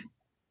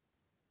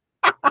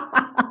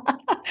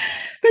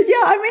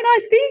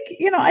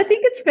I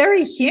think it's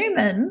very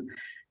human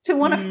to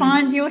want to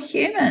find your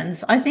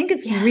humans. I think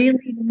it's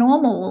really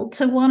normal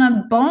to want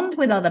to bond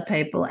with other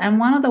people, and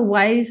one of the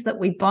ways that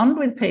we bond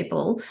with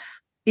people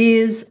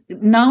is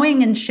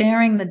knowing and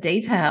sharing the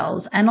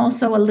details, and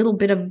also a little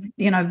bit of,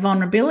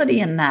 vulnerability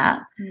in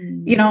that.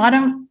 I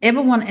don't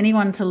ever want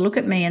anyone to look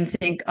at me and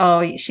think,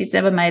 oh, she's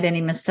never made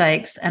any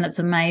mistakes and it's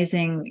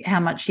amazing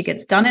how much she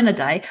gets done in a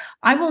day.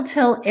 I will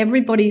tell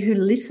everybody who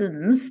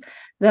listens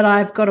that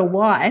I've got a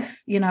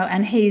wife,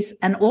 and he's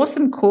an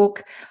awesome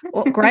cook,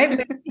 or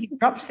great. He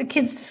drops the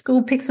kids to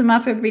school, picks them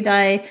up every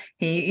day.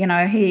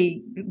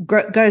 He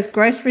goes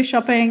grocery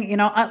shopping.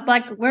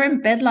 We're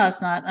in bed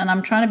last night and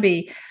I'm trying to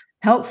be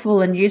helpful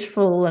and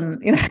useful,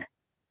 and and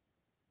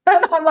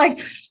I'm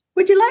like,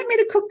 would you like me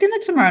to cook dinner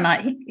tomorrow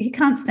night? He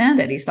can't stand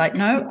it. He's like,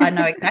 no, I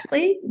know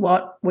exactly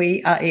what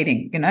we are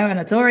eating, and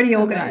it's already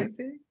organized.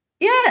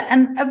 Yeah.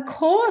 And of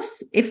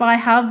course, if I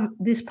have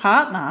this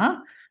partner,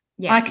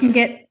 I can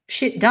get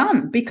shit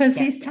done because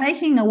he's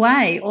taking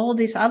away all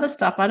this other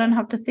stuff I don't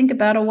have to think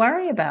about or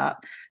worry about.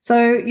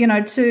 So,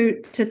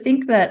 to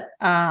think that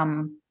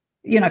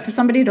for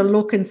somebody to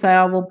look and say,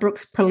 oh, well,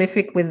 Brooke's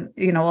prolific with,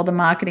 all the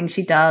marketing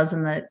she does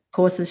and the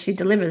courses she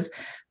delivers.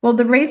 Well,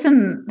 the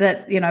reason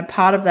that,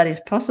 part of that is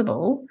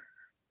possible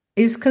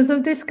is because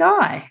of this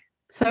guy.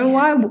 So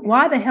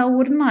why the hell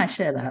wouldn't I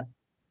share that?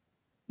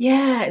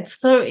 Yeah, it's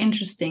so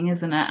interesting,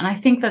 isn't it? And I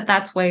think that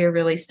that's where you're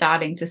really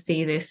starting to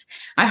see this.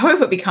 I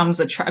hope it becomes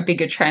a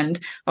bigger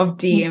trend of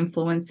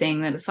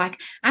de-influencing, that it's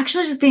like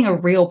actually just being a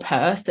real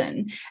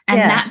person, and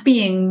that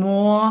being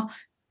more,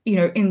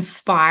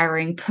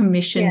 inspiring,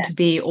 permission to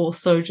be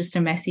also just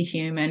a messy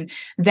human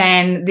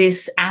than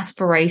this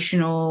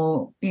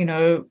aspirational,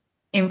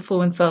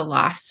 influencer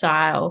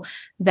lifestyle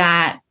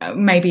that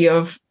maybe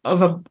of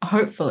a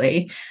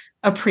hopefully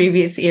a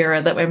previous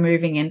era that we're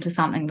moving into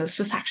something that's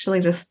just actually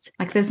just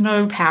like there's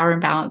no power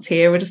imbalance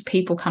here. We're just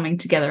people coming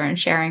together and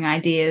sharing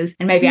ideas.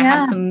 And maybe I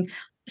have some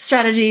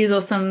strategies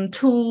or some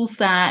tools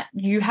that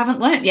you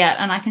haven't learnt yet,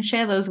 and I can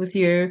share those with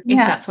you if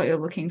that's what you're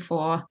looking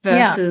for,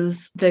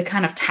 versus the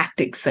kind of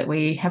tactics that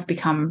we have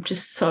become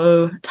just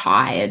so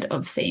tired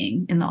of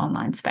seeing in the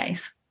online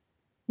space.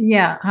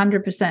 Yeah,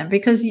 100%,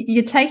 because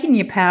you're taking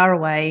your power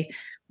away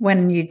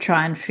when you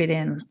try and fit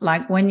in.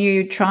 Like when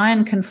you try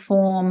and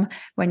conform,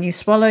 when you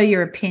swallow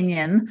your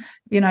opinion,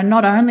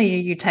 not only are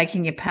you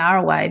taking your power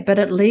away, but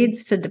it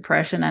leads to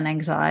depression and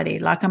anxiety.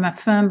 Like I'm a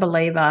firm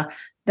believer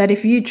that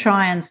if you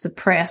try and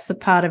suppress a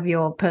part of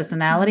your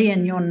personality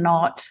and you're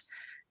not,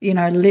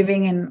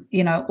 living in,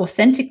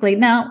 authentically,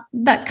 now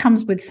that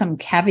comes with some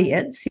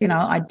caveats,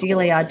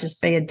 ideally I'd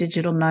just be a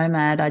digital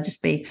nomad. I'd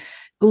just be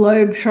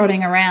globe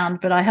trotting around,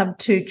 but I have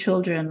 2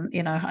 children,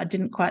 I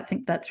didn't quite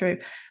think that through,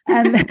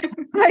 and that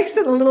makes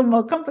it a little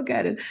more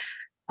complicated.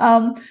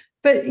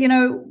 But,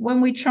 when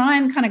we try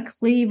and kind of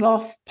cleave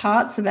off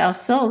parts of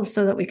ourselves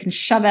so that we can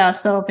shove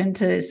ourselves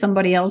into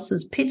somebody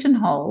else's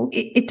pigeonhole,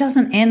 it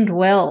doesn't end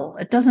well.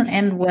 It doesn't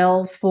end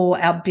well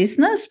for our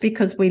business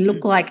because we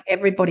look like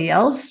everybody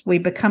else. We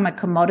become a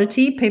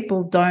commodity.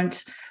 People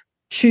don't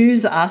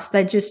choose us.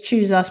 They just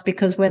choose us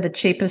because we're the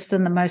cheapest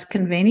and the most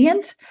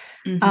convenient,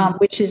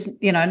 which is,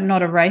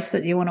 not a race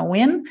that you want to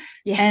win.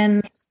 Yeah.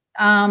 And,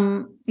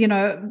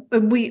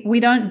 we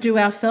don't do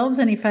ourselves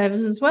any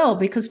favors as well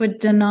because we're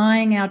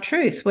denying our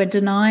truth. We're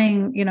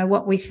denying,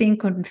 what we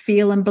think and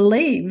feel and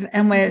believe,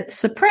 and we're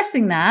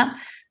suppressing that.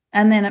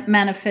 And then it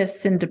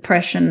manifests in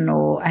depression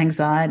or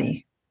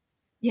anxiety.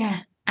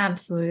 Yeah,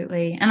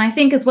 absolutely. And I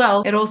think as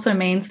well, it also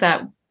means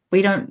that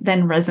we don't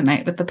then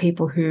resonate with the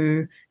people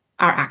who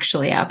are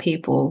actually our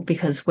people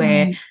because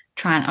we're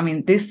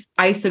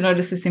I used to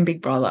notice this in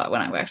Big Brother when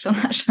I worked on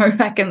that show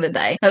back in the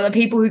day, that the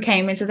people who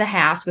came into the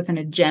house with an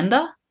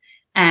agenda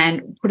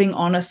and putting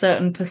on a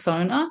certain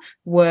persona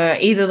were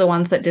either the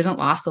ones that didn't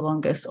last the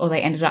longest or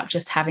they ended up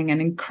just having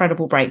an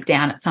incredible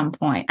breakdown at some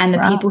point. And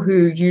the people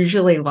who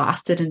usually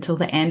lasted until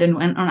the end and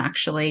went on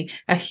actually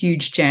a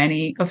huge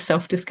journey of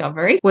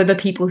self-discovery were the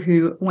people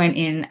who went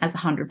in as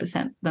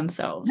 100%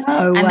 themselves.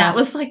 That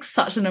was like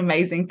such an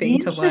amazing thing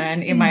to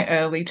learn in my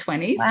early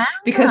 20s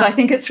because I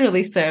think it's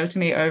really served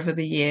me over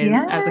the years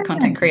as a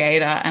content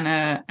creator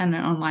and an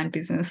online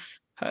business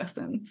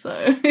person.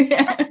 So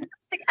yeah.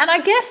 And I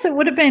guess it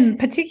would have been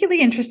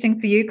particularly interesting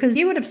for you because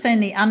you would have seen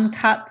the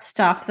uncut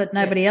stuff that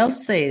nobody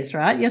else sees,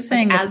 right? You're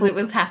seeing like as it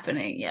was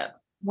happening. Yep.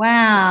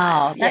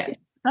 Wow. That's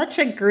such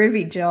a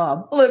groovy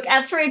job. Look,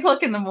 at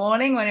 3:00 in the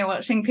morning when you're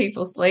watching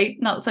people sleep,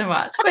 not so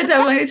much. But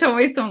definitely taught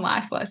me some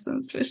life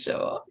lessons for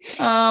sure.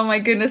 Oh my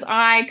goodness.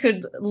 I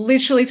could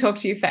literally talk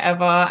to you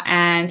forever,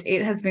 and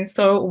it has been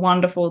so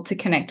wonderful to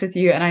connect with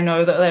you. And I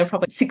know that there are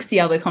probably 60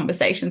 other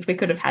conversations we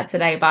could have had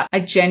today, but I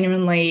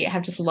genuinely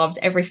have just loved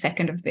every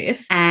second of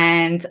this.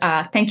 And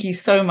thank you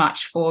so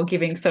much for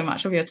giving so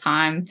much of your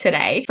time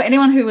today. For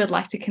anyone who would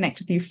like to connect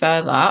with you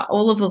further,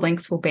 all of the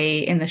links will be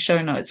in the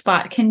show notes,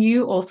 but can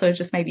you also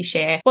just maybe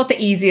share what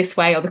the easiest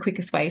way or the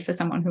quickest way for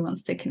someone who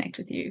wants to connect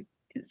with you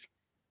is?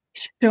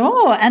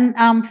 Sure. And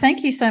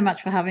thank you so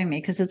much for having me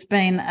because it's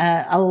been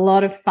a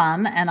lot of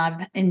fun and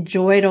I've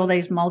enjoyed all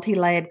these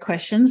multi-layered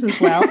questions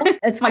as well.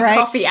 It's my great.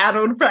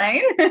 Coffee-addled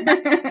brain.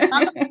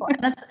 Wonderful.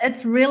 And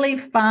it's really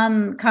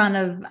fun kind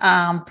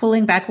of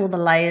pulling back all the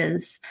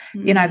layers,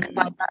 because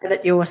I know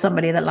that you're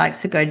somebody that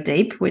likes to go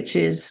deep, which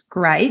is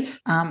great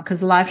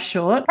because life's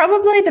short.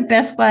 Probably the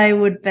best way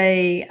would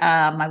be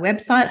my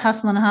website,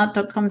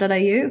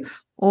 hustleandheart.com.au,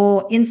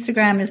 or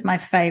Instagram is my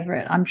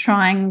favorite. I'm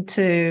trying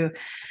to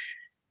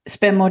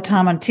spend more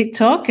time on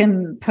TikTok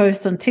and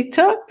post on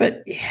TikTok,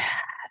 but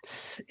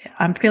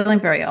I'm feeling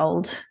very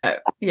old.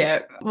 Yeah.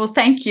 Well,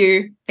 thank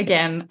you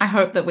again. I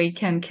hope that we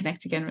can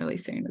connect again really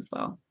soon as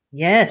well.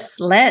 Yes,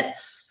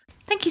 let's.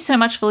 Thank you so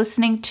much for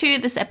listening to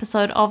this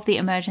episode of the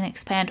Emerge and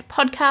Expand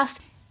podcast.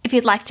 If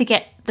you'd like to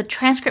get the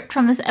transcript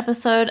from this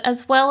episode,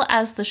 as well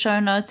as the show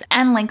notes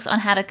and links on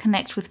how to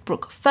connect with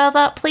Brook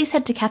further, please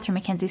head to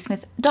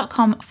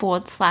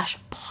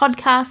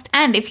katherinemckenziesmith.com/podcast.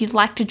 And if you'd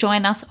like to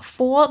join us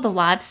for the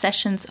live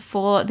sessions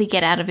for the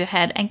Get Out of Your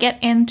Head and Get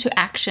Into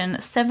Action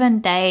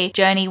 7-day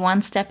journey,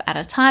 one step at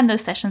a time,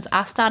 those sessions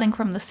are starting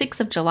from the 6th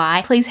of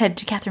July. Please head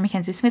to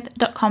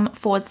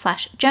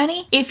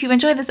katherinemckenziesmith.com/journey. If you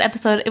enjoyed this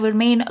episode, it would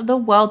mean the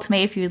world to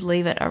me if you'd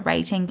leave it a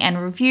rating and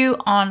review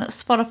on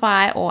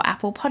Spotify or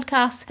Apple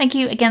Podcasts. Thank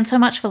you again so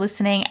much for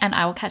listening, and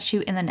I will catch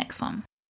you in the next one.